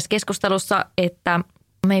pisteeseen tässä keskustelussa, että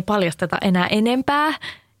me ei paljasteta enää enempää,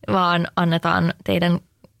 vaan annetaan teidän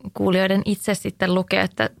kuulijoiden itse sitten lukea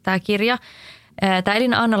tämä kirja. Tämä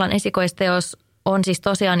Elina Annolan esikoisteos on siis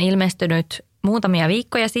tosiaan ilmestynyt muutamia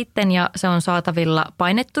viikkoja sitten ja se on saatavilla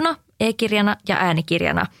painettuna, e-kirjana ja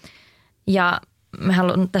äänikirjana. Ja me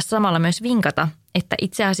haluan tässä samalla myös vinkata, että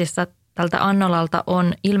itse asiassa tältä Annolalta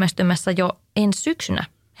on ilmestymässä jo ensi syksynä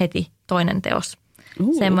heti toinen teos.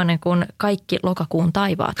 Semmoinen kuin Kaikki lokakuun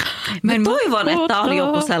taivaat. Mä toivon, että on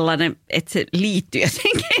joku sellainen, että se liittyy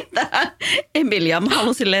jotenkin tähän Emiliaan.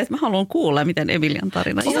 Mä haluan kuulla, miten Emilian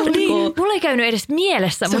tarina. Mulla ei käynyt edes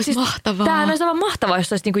mielessä. Se olisi mahtavaa. Tämä olisi aivan mahtavaa,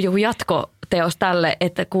 jos olisi niin joku jatkoteos tälle,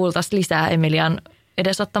 että kuultaisiin lisää Emilian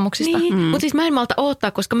edesottamuksista. Niin, mutta siis mä en malta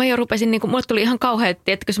odottaa, koska mä jo rupesin, niin kuin, mulle tuli ihan kauhean,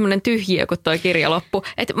 tiettäkö semmoinen tyhjiö, kun toi kirja loppui.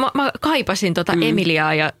 Että mä kaipasin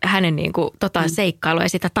Emiliaa ja hänen niin kuin, seikkailua ja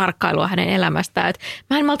sitä tarkkailua hänen elämästään. Et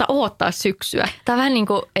mä en malta odottaa syksyä. Tämä on vähän niin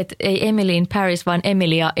kuin, että ei Emily in Paris, vaan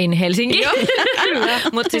Emilia in Helsinki.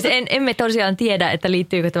 Mutta siis emme tosiaan tiedä, että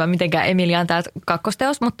liittyykö tämä mitenkään Emiliaan tämä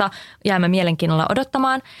kakkosteos, mutta jäämme mielenkiinnolla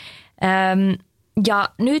odottamaan. Ja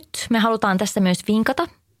nyt me halutaan tässä myös vinkata,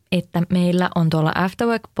 että meillä on tuolla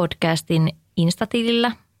Afterwork-podcastin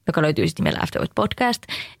Insta-tilillä, joka löytyy sitten nimellä Afterwork Podcast,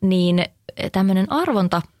 niin tämmöinen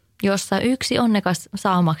arvonta, jossa yksi onnekas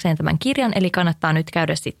saa omakseen tämän kirjan, eli kannattaa nyt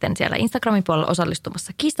käydä sitten siellä Instagramin puolella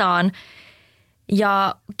osallistumassa kisaan.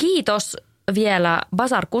 Ja kiitos vielä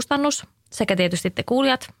Bazar-kustannus sekä tietysti te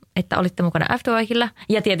kuulijat että olitte mukana Afterworkilla.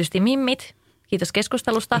 Ja tietysti Mimmit. Kiitos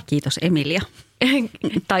keskustelusta. Ja kiitos Emilia.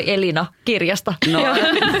 Tai Elina kirjasta. No,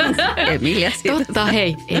 Emilia siitä. Totta,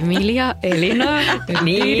 hei. Emilia, Elina.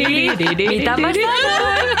 Mitä mä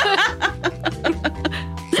sanoin?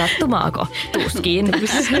 Sattumaako? Tuskin.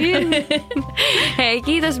 Hei,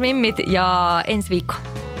 kiitos Mimmit ja ensi viikko.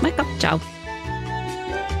 Moikka. Ciao.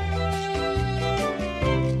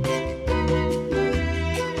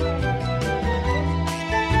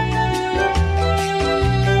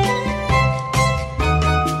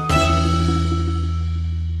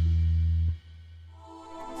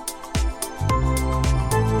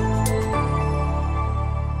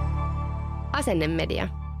 Asennemedia.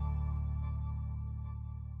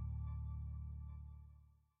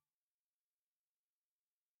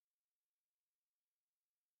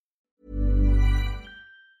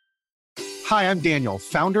 Hi, I'm Daniel,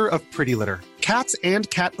 founder of Pretty Litter. Cats and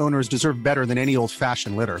cat owners deserve better than any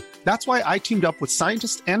old-fashioned litter. That's why I teamed up with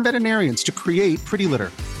scientists and veterinarians to create Pretty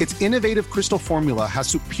Litter. Its innovative crystal formula has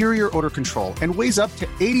superior odor control and weighs up to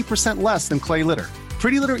 80% less than clay litter.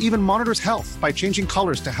 Pretty Litter even monitors health by changing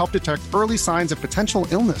colors to help detect early signs of potential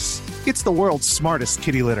illness. It's the world's smartest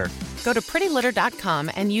kitty litter. Go to prettylitter.com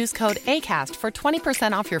and use code ACAST for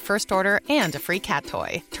 20% off your first order and a free cat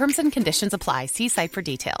toy. Terms and conditions apply. See site for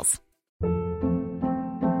details.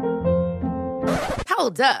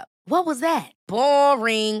 Hold up. What was that?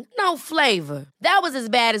 Boring. No flavor. That was as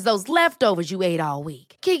bad as those leftovers you ate all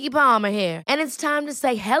week. Keke Palmer here, and it's time to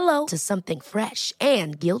say hello to something fresh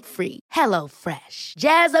and guilt-free. Hello Fresh.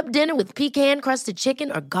 Jazz up dinner with pecan-crusted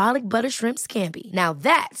chicken or garlic butter shrimp scampi. Now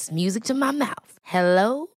that's music to my mouth.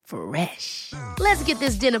 Hello Fresh. Let's get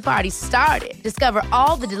this dinner party started. Discover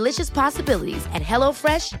all the delicious possibilities at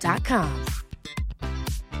HelloFresh.com.